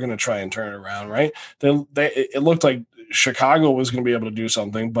they were going to try and turn it around, right? It looked like Chicago was going to be able to do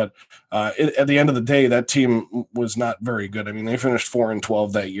something, but at the end of the day, that team was not very good. I mean, they finished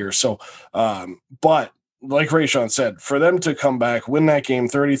 4-12 that year. So, but like Rayshawn said, for them to come back, win that game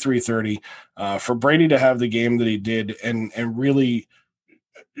 33-30, for Brady to have the game that he did, and really,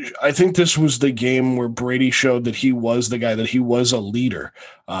 I think this was the game where Brady showed that he was the guy, that he was a leader,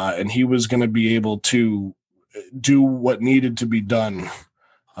 and he was going to be able to do what needed to be done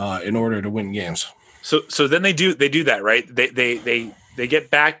in order to win games. So then they do that, right? They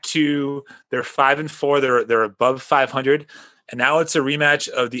get back to their 5-4. They're above 500, and now it's a rematch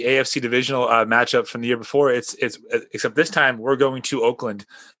of the AFC divisional matchup from the year before. It's except this time we're going to Oakland,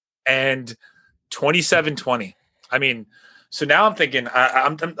 and 27-20. I mean, so now I'm thinking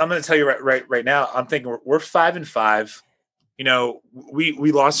I'm going to tell you right now. I'm thinking we're 5-5.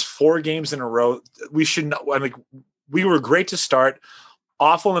 We lost 4 games in a row. We should not. I mean, we were great to start.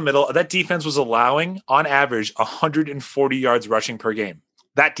 Awful in the middle. That defense was allowing, on average, 140 yards rushing per game.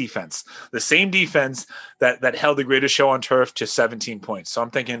 That defense, the same defense that held the greatest show on turf to 17 points. So I'm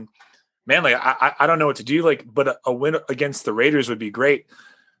thinking, man, like I don't know what to do. Like, but a win against the Raiders would be great,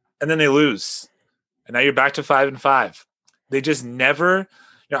 and then they lose, and now you're back to 5-5. They just never.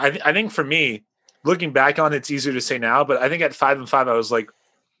 I think for me, looking back on it, it's easier to say now, but I think at 5-5, I was like,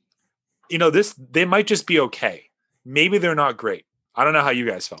 they might just be okay. Maybe they're not great. I don't know how you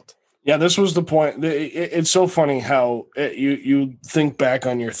guys felt. Yeah, this was the point. It's so funny how you think back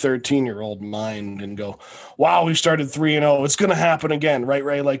on your 13-year-old mind and go, wow, we started 3-0. It's going to happen again, right,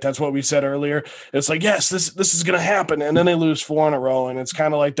 Ray? Like, that's what we said earlier. It's like, yes, this is going to happen. And then they lose 4 in a row. And it's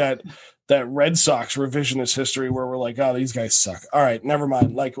kind of like that Red Sox revisionist history where we're like, oh, these guys suck. All right, never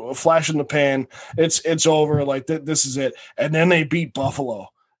mind. Like, a flash in the pan. It's over. Like, this is it. And then they beat Buffalo.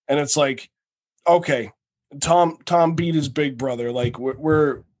 And it's like, okay, Tom beat his big brother. Like,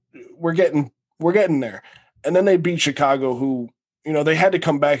 we're getting there. And then they beat Chicago, who, they had to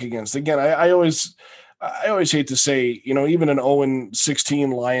come back against. Again, I always I always hate to say, even an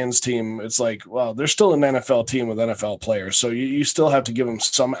 0-16 Lions team, it's like, well, they're still an NFL team with NFL players. So you still have to give them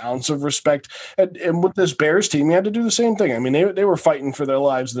some ounce of respect. And with this Bears team, you had to do the same thing. I mean, they were fighting for their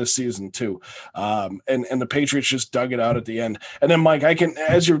lives this season too. And the Patriots just dug it out at the end. And then, Mike,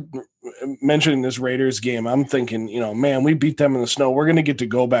 as you're mentioning this Raiders game, I'm thinking, man, we beat them in the snow. We're going to get to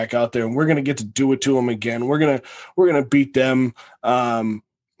go back out there and we're going to get to do it to them again. We're going to beat them.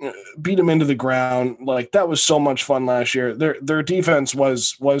 Beat them into the ground. Like, that was so much fun last year. Their defense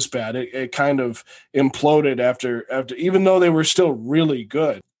was bad. It kind of imploded after, even though they were still really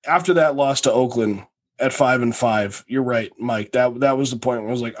good. After that loss to Oakland at 5-5, you're right, Mike. That was the point where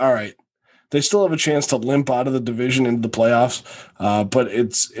I was like, all right, they still have a chance to limp out of the division into the playoffs, but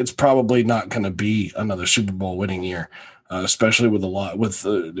it's probably not going to be another Super Bowl winning year. Especially with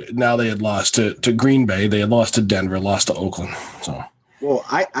now they had lost to Green Bay, they had lost to Denver, lost to Oakland. So. Well,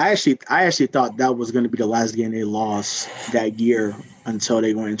 I actually thought that was going to be the last game they lost that year until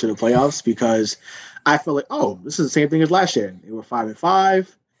they went into the playoffs, because I feel like, this is the same thing as last year. They were 5-5.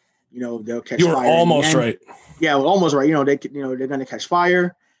 They'll catch fire. You were almost right. Yeah, well, almost right. They're going to catch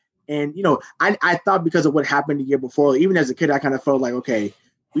fire. And, I thought because of what happened the year before, even as a kid, I kind of felt like, okay,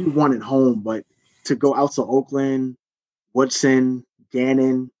 we won at home, but to go out to Oakland, Woodson,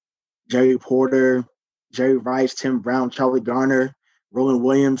 Gannon, Jerry Porter, Jerry Rice, Tim Brown, Charlie Garner, Roland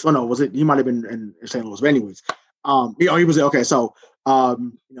Williams. Oh no, was it? He might have been in St. Louis. But anyways, he was okay. So,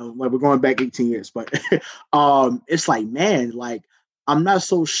 we're going back 18 years, but it's like, man, like, I'm not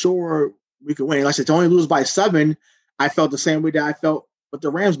so sure we could win. Like I said, to only lose by 7, I felt the same way that I felt with the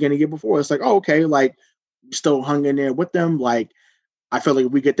Rams getting it before. It's like, okay, like, we still hung in there with them. Like, I feel like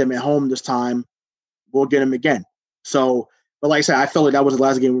if we get them at home this time, we'll get them again. So, but like I said, I felt like that was the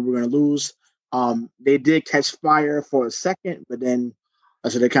last game we were going to lose. They did catch fire for a second, but then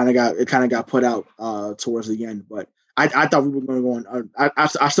so it kind of got put out towards the end. But I thought we were going to go on.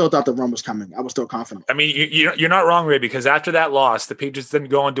 I still thought the run was coming. I was still confident. I mean, you're not wrong, Ray, because after that loss, the Patriots then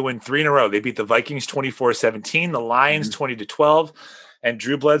go on to win 3 in a row. They beat the Vikings 24-17, the Lions 20-12, and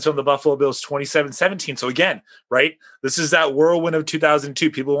Drew Bledsoe and the Buffalo Bills 27-17. So again, right, this is that whirlwind of 2002.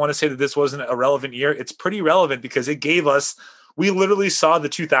 People want to say that this wasn't a relevant year. It's pretty relevant because it gave us – we literally saw the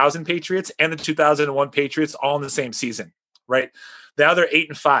 2000 Patriots and the 2001 Patriots all in the same season, right? Now they're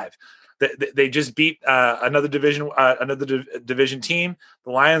 8-5. They just beat another division team.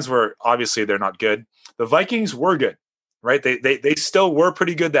 The Lions were obviously they're not good. The Vikings were good, right? They still were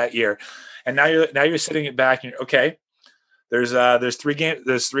pretty good that year. And now you're sitting it back and you're okay. There's 3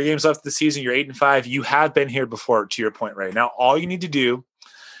 games left this season. You're 8-5. You have been here before, to your point, right? Now all you need to do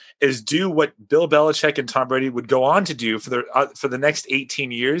is do what Bill Belichick and Tom Brady would go on to do for the next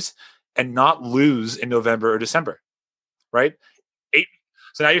 18 years and not lose in November or December, right?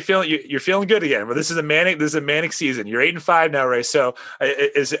 So now you're feeling good again. But this is a manic season. You're 8-5 now, Ray. So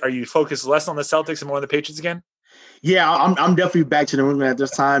are you focused less on the Celtics and more on the Patriots again? Yeah, I'm definitely back to New England at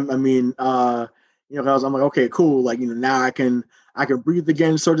this time. I mean, I'm like, okay, cool. Like, now I can breathe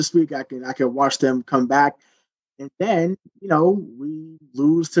again, so to speak. I can watch them come back. And then, we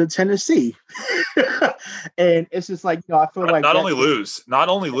lose to Tennessee. And it's just like, I feel like not only lose,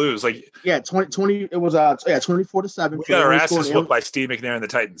 like 20 it was 24-7. We got our asses whooped by Steve McNair and the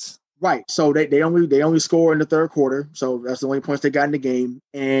Titans. Right. So they only score in the third quarter. So that's the only points they got in the game.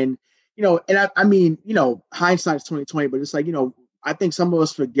 And I mean, hindsight's 2020, but it's like, I think some of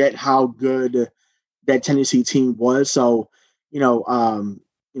us forget how good that Tennessee team was. So, Javon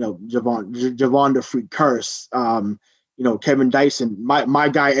the Freak Curse, Kevin Dyson, my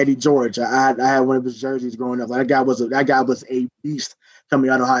guy Eddie George. I had one of his jerseys growing up. That guy was a beast coming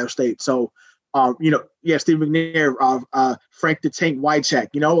out of Ohio State. So, Steve McNair, Frank the Tank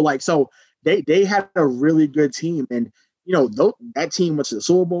Wycheck, so they had a really good team. And that team went to the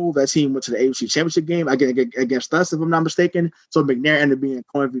Super Bowl. That team went to the AFC Championship game against us, if I'm not mistaken. So McNair ended up being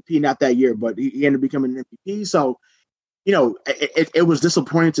co-MVP, not that year, but he ended up becoming an MVP. So, it was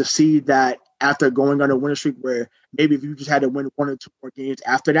disappointing to see that after going on a winning streak where maybe if you just had to win 1 or 2 more games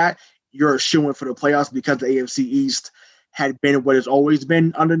after that, you're shooing for the playoffs because the AFC East had been what it's always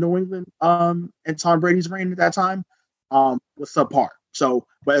been under New England and Tom Brady's reign at that time was subpar. So,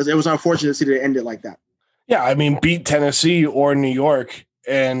 but it was unfortunate to see that it ended like that. Yeah, I mean, beat Tennessee or New York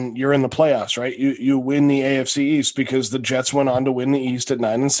and you're in the playoffs, right? You win the AFC East because the Jets went on to win the East at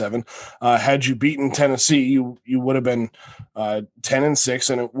 9-7. Had you beaten Tennessee, you would have been 10-6,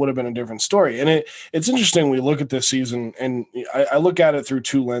 and it would have been a different story. And it's interesting. We look at this season, and I look at it through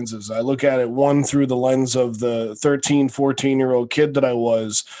two lenses. I look at it, one through the lens of the 13, 14-year-old kid that I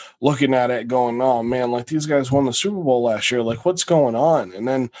was, looking at it going, oh man, like these guys won the Super Bowl last year. Like, what's going on? And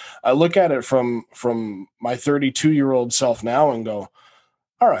then I look at it from my 32-year-old self now and go,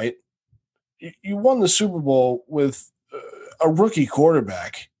 all right, you won the Super Bowl with a rookie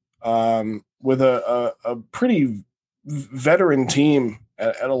quarterback, with a pretty veteran team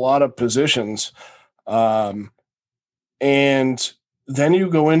at a lot of positions. And then you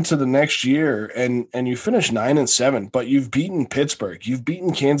go into the next year and you finish 9-7, but you've beaten Pittsburgh, you've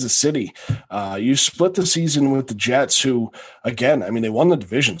beaten Kansas City, you split the season with the Jets, who, again, I mean, they won the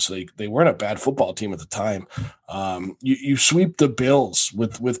division, so they weren't a bad football team at the time. You sweep the Bills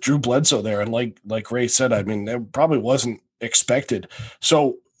with Drew Bledsoe there, and like Ray said, I mean, that probably wasn't expected.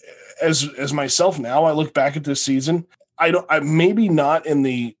 So as myself now, I look back at this season. I'm maybe not in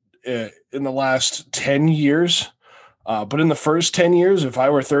the last 10 years. But in the first 10 years, if I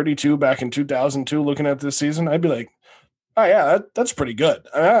were 32 back in 2002 looking at this season, I'd be like, oh, yeah, that's pretty good.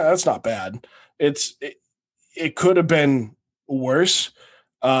 That's not bad. It could have been worse.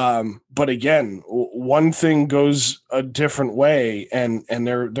 But again, one thing goes a different way, and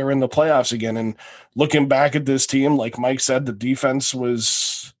they're in the playoffs again. And looking back at this team, like Mike said, the defense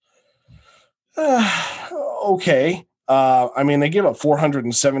was okay. I mean, they gave up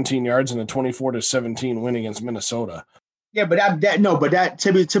 417 yards in a 24-17 win against Minnesota. Yeah, but that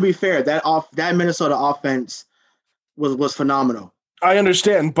to be fair, that Minnesota offense was phenomenal. I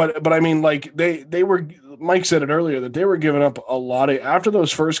understand, but I mean, like they were. Mike said it earlier that they were giving up a lot of, after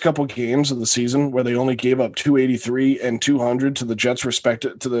those first couple games of the season where they only gave up 283 and 200 to the Jets to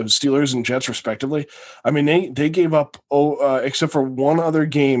the Steelers and Jets respectively. I mean, they gave up except for one other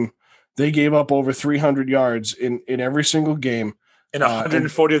game. They gave up over 300 yards in every single game. And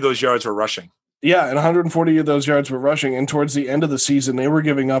 140 of those yards were rushing. Yeah, and 140 of those yards were rushing. And towards the end of the season, they were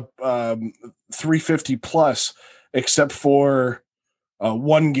giving up 350 plus, except for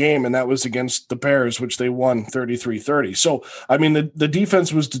one game, and that was against the Bears, which they won 33-30. So, I mean, the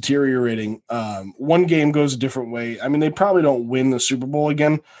defense was deteriorating. One game goes a different way. I mean, they probably don't win the Super Bowl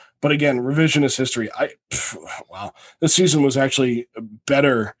again. But again, revisionist history. Wow, this season was actually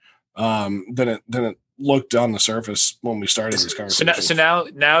better than it looked on the surface when we started this conversation. So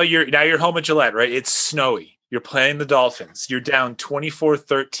now you're home at Gillette, right? It's snowy. You're playing the Dolphins. You're down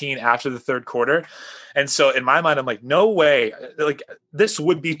 24-13 after the third quarter. And so in my mind, I'm like, no way. Like, this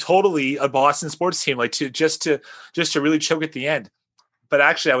would be totally a Boston sports team, like to really choke at the end. But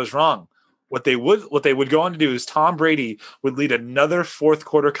actually I was wrong. What they would go on to do is Tom Brady would lead another fourth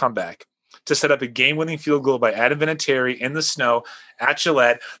quarter comeback to set up a game-winning field goal by Adam Vinatieri in the snow at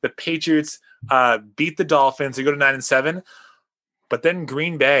Gillette. The Patriots beat the Dolphins. They go to 9-7. But then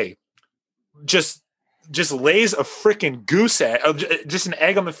Green Bay just lays a freaking goose egg, just an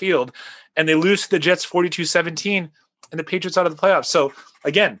egg on the field, and they lose to the Jets 42-17, and the Patriots out of the playoffs. So,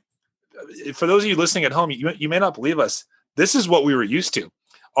 again, for those of you listening at home, you may not believe us. This is what we were used to.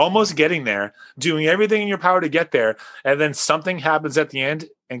 Almost getting there, doing everything in your power to get there, and then something happens at the end,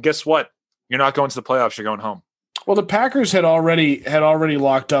 and guess what? You're not going to the playoffs. You're going home. Well, the Packers had already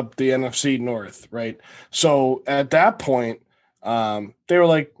locked up the NFC North, right? So at that point, they were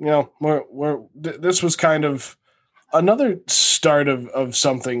like, this was kind of another start of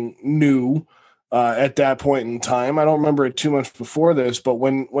something new at that point in time. I don't remember it too much before this, but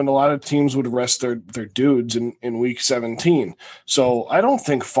when a lot of teams would rest their dudes in week 17. So I don't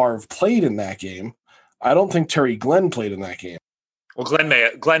think Favre played in that game. I don't think Terry Glenn played in that game. Well,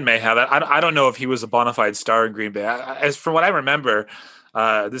 Glenn may have that. I don't know if he was a bona fide star in Green Bay. As from what I remember,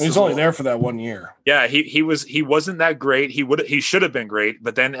 he's only there for that 1 year. Yeah, he wasn't that great. He should have been great,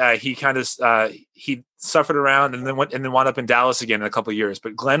 but then he kind of he suffered around and then wound up in Dallas again in a couple of years.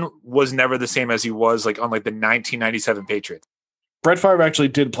 But Glenn was never the same as he was on the 1997 Patriots. Brett Favre actually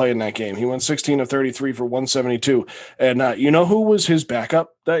did play in that game. He went 16 of 33 for 172. And you know who was his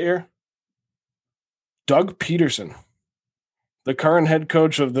backup that year? Doug Peterson, the current head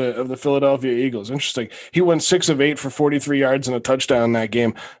coach of the Philadelphia Eagles. Interesting. He went 6 of 8 for 43 yards and a touchdown in that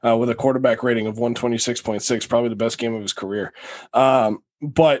game with a quarterback rating of 126.6, probably the best game of his career.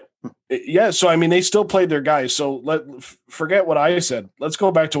 But yeah, so I mean, they still played their guys. So forget what I said. Let's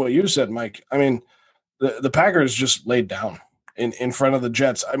go back to what you said, Mike. I mean, the Packers just laid down in front of the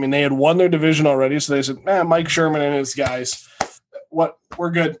Jets. I mean, they had won their division already, so they said, Mike Sherman and his guys,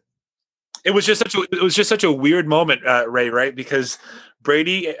 we're good. It was just such a weird moment, Ray, right? Because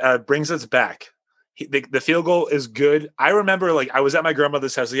Brady brings us back. The field goal is good. I remember, like, I was at my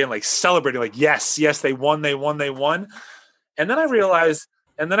grandmother's house again, like celebrating, like, yes, they won. And then I realized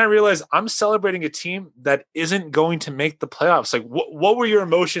I'm celebrating a team that isn't going to make the playoffs. Like, what were your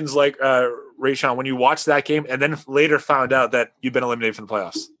emotions like, Rayshawn, when you watched that game and then later found out that you've been eliminated from the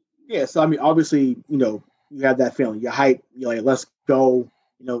playoffs? Yeah, so I mean, obviously, you have that feeling. You're hyped. You're like, let's go.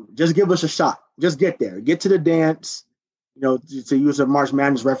 Just give us a shot. Just get there. Get to the dance. To use a March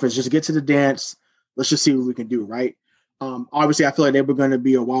Madness reference, just get to the dance. Let's just see what we can do, right? Obviously, I feel like they were going to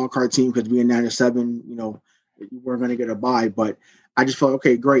be a wild card team because being 9-7, you weren't going to get a bye. But I just felt,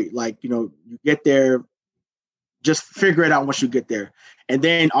 okay, great. Like, you get there, just figure it out once you get there. And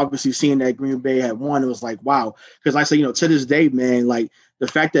then obviously seeing that Green Bay had won, it was like, wow. Because like I say, to this day, man, like the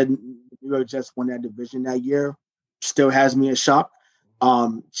fact that New York Jets won that division that year still has me in shock.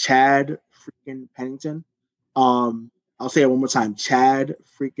 Chad freaking Pennington. I'll say it one more time. Chad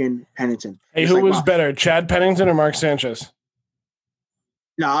freaking Pennington. Hey, who was better, Chad Pennington or Mark Sanchez?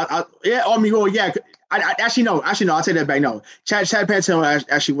 No, yeah. Actually, no. I'll take that back. No, Chad Pennington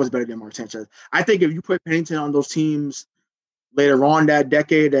actually was better than Mark Sanchez. I think if you put Pennington on those teams later on that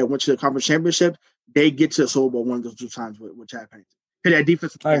decade that went to the conference championship, they get to the Super Bowl one of those 2 times with Chad Pennington. Because that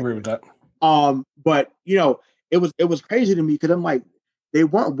defense. I agree with that. But it was crazy to me because I'm like, they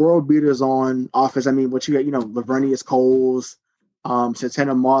weren't world beaters on offense. I mean, what you got, Lavernius Coles,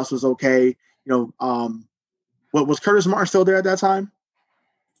 Santana Moss was okay. What was Curtis Martin still there at that time?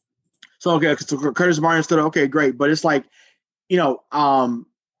 So okay, so Curtis Martin still okay, great. But it's like, I don't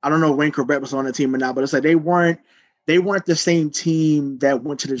know if Wayne Corbett was on the team or not, but it's like they weren't the same team that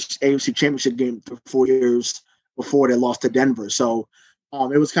went to the AFC Championship game for 4 years before they lost to Denver. So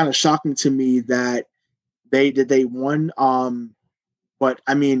it was kind of shocking to me that they won. But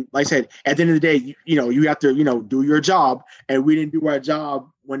I mean, like I said, at the end of the day, you have to, do your job. And we didn't do our job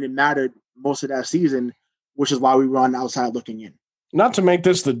when it mattered most of that season, which is why we were on the outside looking in. Not to make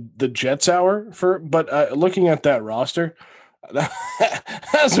this the Jets hour but looking at that roster,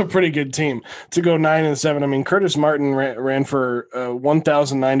 that's a pretty good team to go 9-7. I mean, Curtis Martin ran for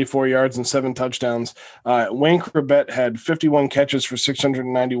 1,094 yards and 7 touchdowns. Wayne Corbett had 51 catches for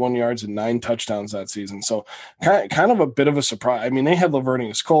 691 yards and 9 touchdowns that season. So kind of a bit of a surprise. I mean, they had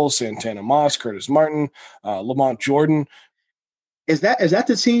Lavernius Cole, Santana Moss, Curtis Martin, Lamont Jordan. Is that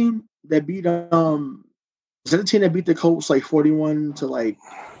the team that beat is that the team that beat the Colts like 41 to like?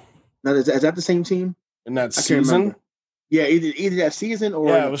 Now, is that the same team in that season? Yeah, either that season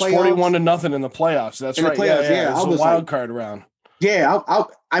or it was 41-0 in the playoffs. That's right. Yeah, it was a wild card round. Yeah,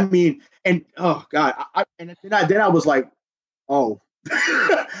 I mean, and oh god, then I was like, oh,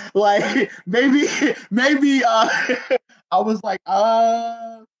 like maybe I was like,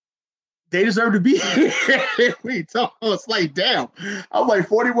 they deserve to be here. It's like, damn. I'm like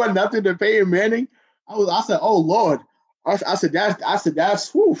 41-0 to Peyton Manning. I said, oh Lord. I said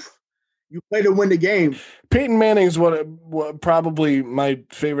that's woof. You play to win the game. Peyton Manning is what probably my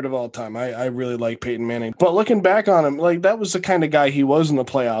favorite of all time. I really like Peyton Manning. But looking back on him, like that was the kind of guy he was in the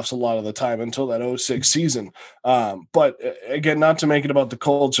playoffs a lot of the time until that 2006 season. But again, not to make it about the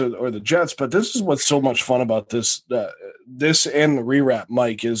Colts or the Jets, but this is what's so much fun about this and the rewrap,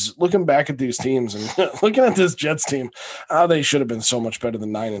 Mike, is looking back at these teams and looking at this Jets team, they should have been so much better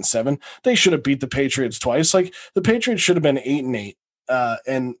than 9-7. They should have beat the Patriots twice. Like the Patriots should have been 8-8.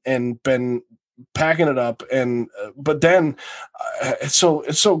 And been packing it up, but then it's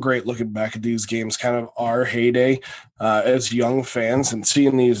so great looking back at these games, kind of our heyday as young fans, and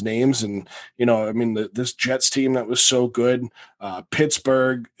seeing these names, and I mean this Jets team that was so good,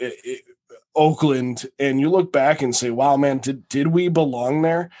 Pittsburgh, Oakland, and you look back and say, wow, man, did we belong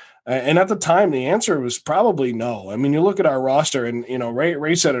there? And at the time, the answer was probably no. I mean, you look at our roster, and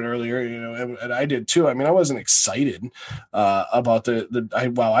Ray said it earlier, and I did too. I mean, I wasn't excited about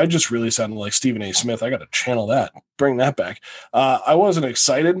I just really sounded like Stephen A. Smith. I got to channel that, bring that back. I wasn't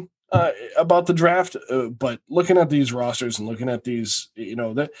excited about the draft, but looking at these rosters and looking at these,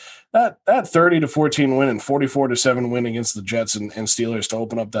 that 30-14 win and 44-7 win against the Jets and Steelers to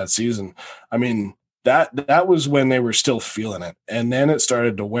open up that season. I mean, that was when they were still feeling it. And then it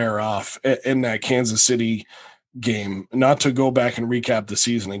started to wear off in that Kansas City game, not to go back and recap the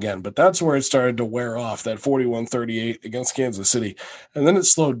season again, but that's where it started to wear off, that 41-38 against Kansas City. And then it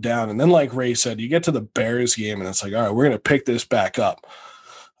slowed down. And then, like Ray said, you get to the Bears game and it's like, all right, we're going to pick this back up.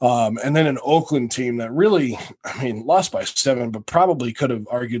 And then an Oakland team that really, I mean, lost by 7, but probably could have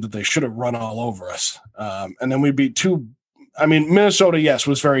argued that they should have run all over us. And then we beat Minnesota, yes,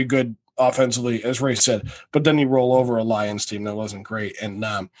 was very good offensively, as Ray said, but then you roll over a Lions team that wasn't great. And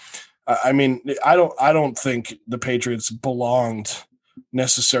I mean, I don't think the Patriots belonged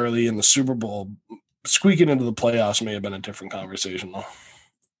necessarily in the Super Bowl. Squeaking into the playoffs may have been a different conversation, though.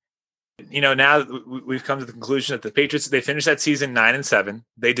 Now we've come to the conclusion that the Patriots, they finished that season 9-7.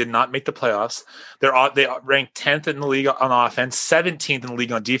 They did not make the playoffs. They ranked 10th in the league on offense, 17th in the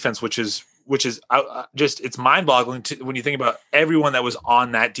league on defense, which is just, it's mind-boggling when you think about everyone that was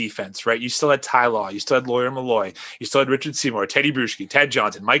on that defense, right? You still had Ty Law, you still had Lawyer Malloy, you still had Richard Seymour, Teddy Bruschi, Ted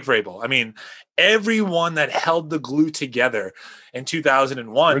Johnson, Mike Vrabel. I mean, everyone that held the glue together in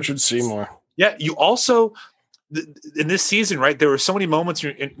 2001. Richard Seymour. Yeah, you also in this season, right? There were so many moments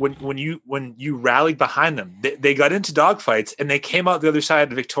when you rallied behind them. They got into dogfights and they came out the other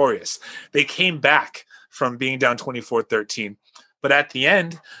side victorious. They came back from being down 24-13, but at the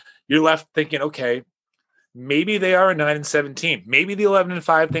end, you're left thinking, okay, maybe they are a 9-17. Maybe the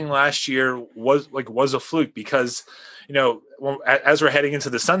 11-5 thing last year was a fluke because, as we're heading into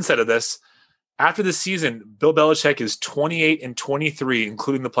the sunset of this. After the season, Bill Belichick is 28-23,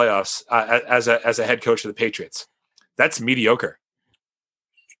 including the playoffs, as a head coach of the Patriots. That's mediocre.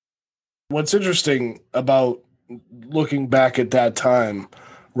 What's interesting about looking back at that time,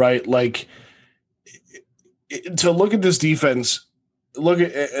 right? Like, to look at this defense, look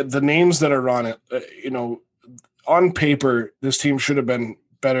at the names that are on it. On paper, this team should have been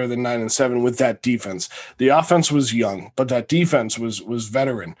better than 9-7 with that defense. The offense was young, but that defense was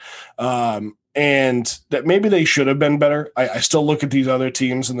veteran. And that maybe they should have been better. I still look at these other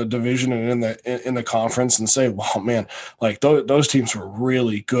teams in the division and in the conference and say, wow, man, like those teams were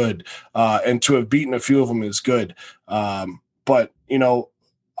really good. And to have beaten a few of them is good. But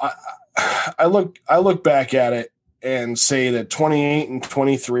I look back at it and say that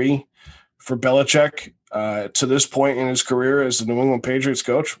 28-23 for Belichick to this point in his career as the New England Patriots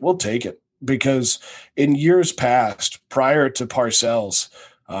coach, we'll take it, because in years past, prior to Parcells,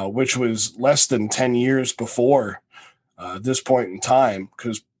 which was less than 10 years before this point in time,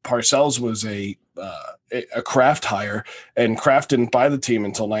 because Parcells was a Kraft hire, and Kraft didn't buy the team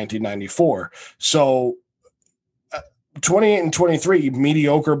until 1994. So 28-23,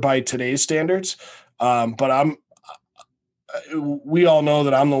 mediocre by today's standards. But we all know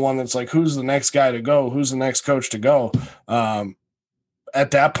that I'm the one that's like, who's the next guy to go? Who's the next coach to go?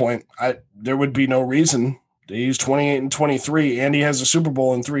 At that point, there would be no reason. He's 28-23, and he has a Super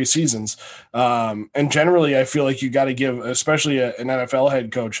Bowl in 3 seasons. And generally, I feel like you got to give, especially an NFL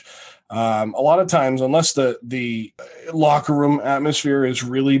head coach, a lot of times, unless the locker room atmosphere is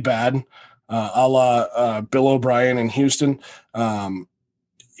really bad, a la Bill O'Brien in Houston,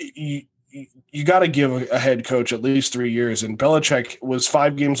 you got to give a head coach at least 3 years. And Belichick was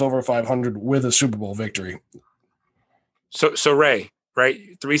 5 games over 500 with a Super Bowl victory. So Ray, right?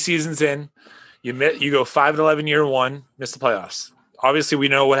 3 seasons in. You go 5-11 year one, miss the playoffs. Obviously, we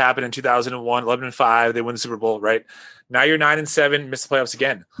know what happened in 2001, 11-5. They win the Super Bowl, right? Now you're 9-7, miss the playoffs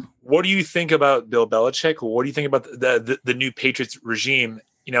again. What do you think about Bill Belichick? What do you think about the new Patriots regime?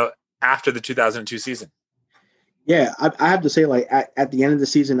 After the 2002 season. Yeah, I have to say, like at the end of the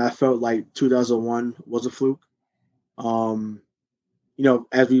season, I felt like 2001 was a fluke.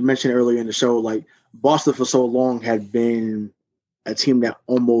 As we mentioned earlier in the show, like Boston for so long had been a team that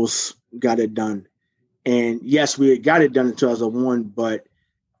almost got it done. And yes, we had got it done in 2001, but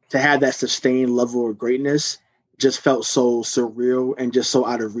to have that sustained level of greatness just felt so surreal and just so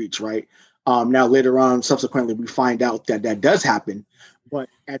out of reach, right? Now later on, subsequently, we find out that does happen. But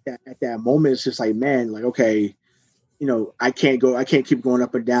at that moment, it's just like, man, like, okay, I can't keep going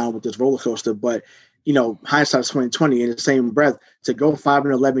up and down with this roller coaster. But, hindsight's 2020 in the same breath, to go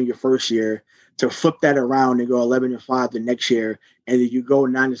 5-11 your first year, to flip that around and go 11-5 the next year, and then you go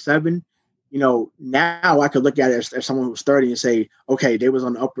 9-7, now I could look at it as someone who's 30 and say, okay, they was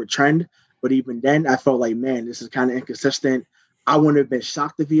on the upward trend. But even then, I felt like, man, this is kind of inconsistent. I wouldn't have been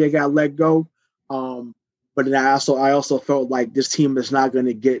shocked if he had got let go. But then I also felt like this team is not going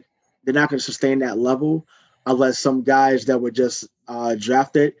to they're not going to sustain that level unless some guys that were just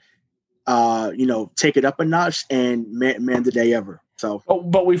drafted, take it up a notch and man the day ever. So,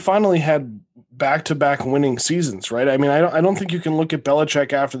 but we finally had back-to-back winning seasons, right? I mean, I don't think you can look at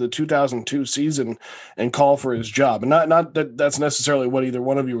Belichick after the 2002 season and call for his job. And not that that's necessarily what either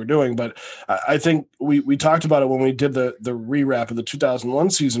one of you were doing, but I think we talked about it when we did the rewrap of the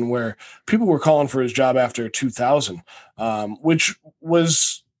 2001 season, where people were calling for his job after 2000, which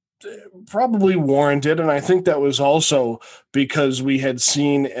was probably warranted. And I think that was also because we had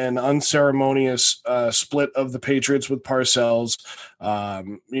seen an unceremonious split of the Patriots with Parcells.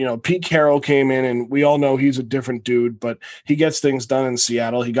 Pete Carroll came in, and we all know he's a different dude, but he gets things done in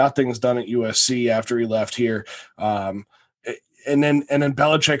Seattle. He got things done at USC after he left here. and then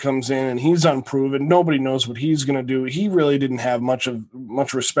Belichick comes in and he's unproven. Nobody knows what he's going to do. He really didn't have much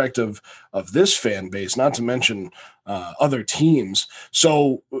respect of this fan base, not to mention other teams.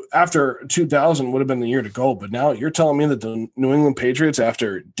 So after 2000 would have been the year to go. But now you're telling me that the New England Patriots,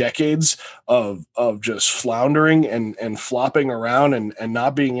 after decades of just floundering and flopping around and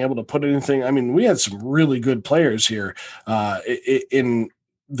not being able to put anything. I mean, we had some really good players here in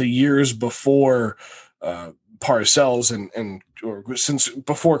the years before Parcells or since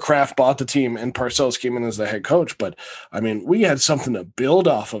before Kraft bought the team and Parcells came in as the head coach. But I mean, we had something to build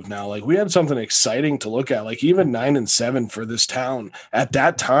off of now. Like, we had something exciting to look at, like even 9-7 for this town at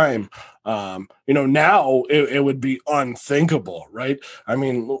that time. Now it would be unthinkable, right? I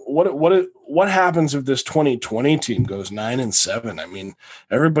mean, what happens if this 2020 team goes 9-7? I mean,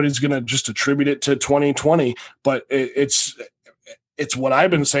 everybody's going to just attribute it to 2020, but it's what I've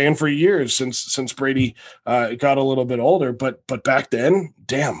been saying for years since Brady got a little bit older. But back then,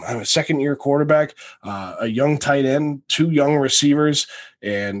 damn, I'm a second-year quarterback, a young tight end, 2 young receivers,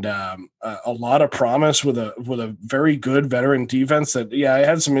 and a lot of promise with a very good veteran defense that, I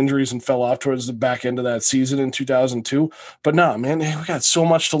had some injuries and fell off towards the back end of that season in 2002. But no, man, we got so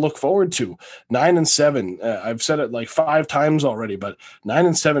much to look forward to. 9-7, I've said it like 5 times already, but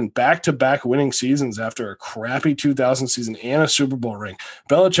 9-7 back-to-back winning seasons after a crappy 2000 season and a Super Bowl ring.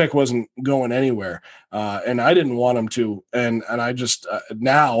 Belichick wasn't going anywhere, and I didn't want him to. And I just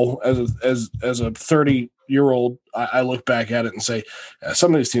now as a 30-year-old, I look back at it and say,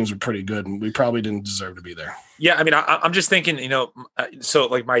 some of these teams are pretty good, and we probably didn't deserve to be there. Yeah, I mean, I'm just thinking, so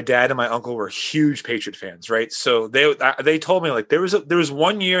like my dad and my uncle were huge Patriot fans, right? So they told me, like, there was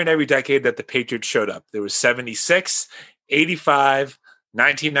 1 year in every decade that the Patriots showed up. There was 76, 85,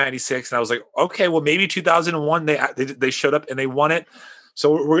 1996, and I was like, okay, well, maybe 2001 they showed up and they won it.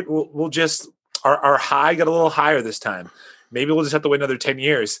 So we'll just our high got a little higher this time. Maybe we'll just have to wait another 10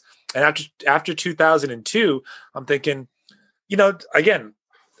 years. And after 2002, I'm thinking, again,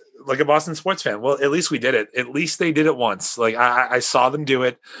 like a Boston sports fan, well, at least we did it. At least they did it once. Like I saw them do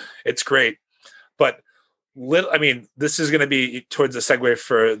it. It's great. But this is going to be towards the segue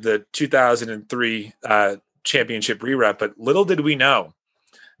for the 2003 championship rerep. But little did we know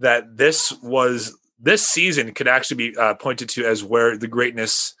that this season could actually be pointed to as where the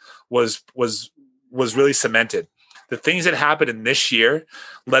greatness was really cemented. The things that happened in this year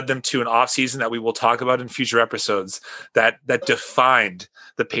led them to an offseason that we will talk about in future episodes that defined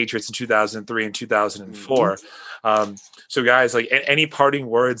the Patriots in 2003 and 2004. So guys, like, any parting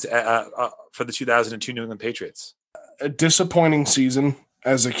words for the 2002 New England Patriots? A disappointing season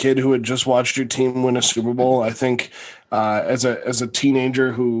as a kid who had just watched your team win a Super Bowl. I think as a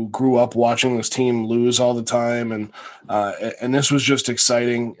teenager who grew up watching this team lose all the time, and this was just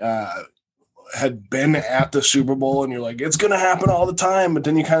exciting. Had been at the Super Bowl and you're like, it's going to happen all the time. But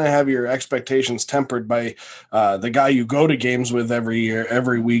then you kind of have your expectations tempered by the guy you go to games with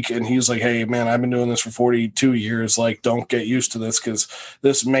every week. And he's like, hey, man, I've been doing this for 42 years. Like, don't get used to this because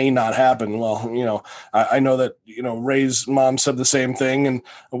this may not happen. Well, I know that, Ray's mom said the same thing. And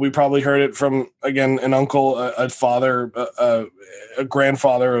we probably heard it from, again, an uncle, a father, a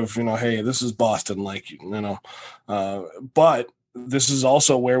grandfather of, hey, this is Boston. But this is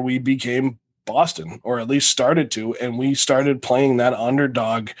also where we became Boston, or at least started to, and we started playing that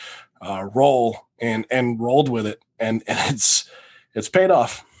underdog role and rolled with it, and it's paid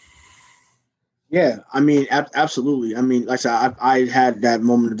off. Yeah, I mean, absolutely. I mean, like I said, I had that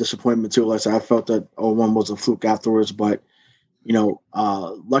moment of disappointment too. Like I said, I felt that 01 was a fluke afterwards, but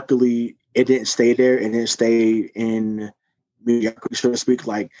luckily it didn't stay there. It didn't stay in mediocrity, so to speak.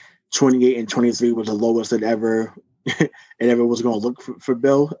 Like 28 and 23 was the lowest it ever was going to look for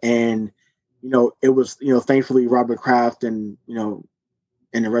Bill. And it was, thankfully Robert Kraft and the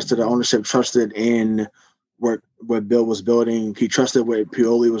rest of the ownership trusted in what Bill was building. He trusted what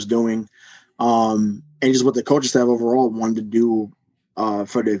Pioli was doing, and just what the coaching staff overall wanted to do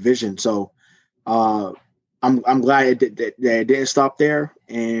for their vision. So I'm glad that it didn't stop there,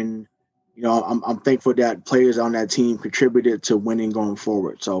 and I'm thankful that players on that team contributed to winning going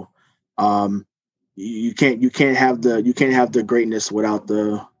forward. So you can't have the greatness without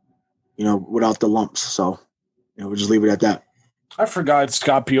the lumps. So we'll just leave it at that. I forgot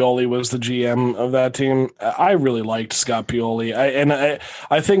Scott Pioli was the GM of that team. I really liked Scott Pioli.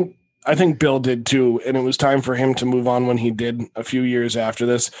 I think Bill did too, and it was time for him to move on when he did a few years after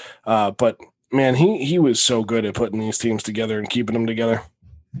this. But man, he was so good at putting these teams together and keeping them together.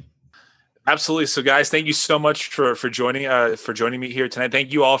 Absolutely. So guys, thank you so much for joining me here tonight.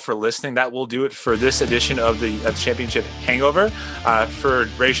 Thank you all for listening. That will do it for this edition of the Championship Hangover. For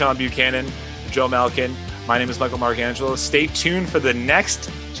Rayshawn Buchanan, Joe Malkin, My name is Michael Marcangelo. Stay tuned for the next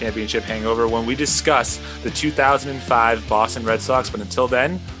championship hangover when we discuss the 2005 Boston Red Sox. But until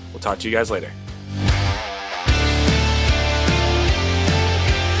then, we'll talk to you guys later.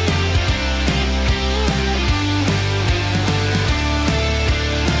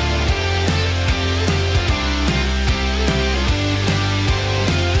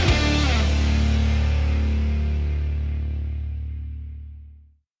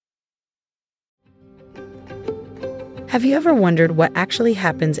 Have you ever wondered what actually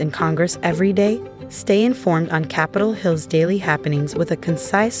happens in Congress every day? Stay informed on Capitol Hill's daily happenings with a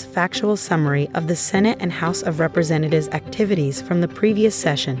concise, factual summary of the Senate and House of Representatives' activities from the previous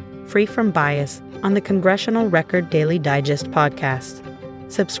session, free from bias, on the Congressional Record Daily Digest podcast.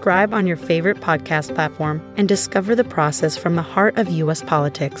 Subscribe on your favorite podcast platform and discover the process from the heart of U.S.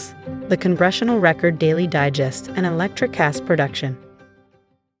 politics. The Congressional Record Daily Digest, an Electricast production.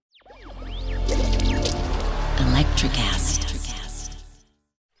 Electricast.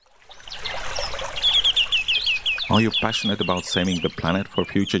 Are you passionate about saving the planet for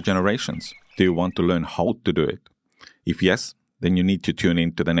future generations? Do you want to learn how to do it? If yes, then you need to tune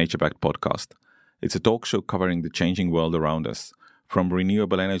in to the NatureBacked podcast. It's a talk show covering the changing world around us, from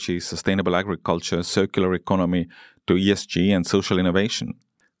renewable energy, sustainable agriculture, circular economy, to ESG and social innovation.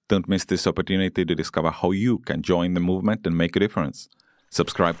 Don't miss this opportunity to discover how you can join the movement and make a difference.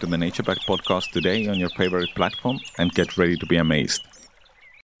 Subscribe to the NatureBacked podcast today on your favorite platform and get ready to be amazed.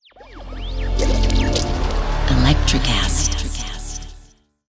 Electricast.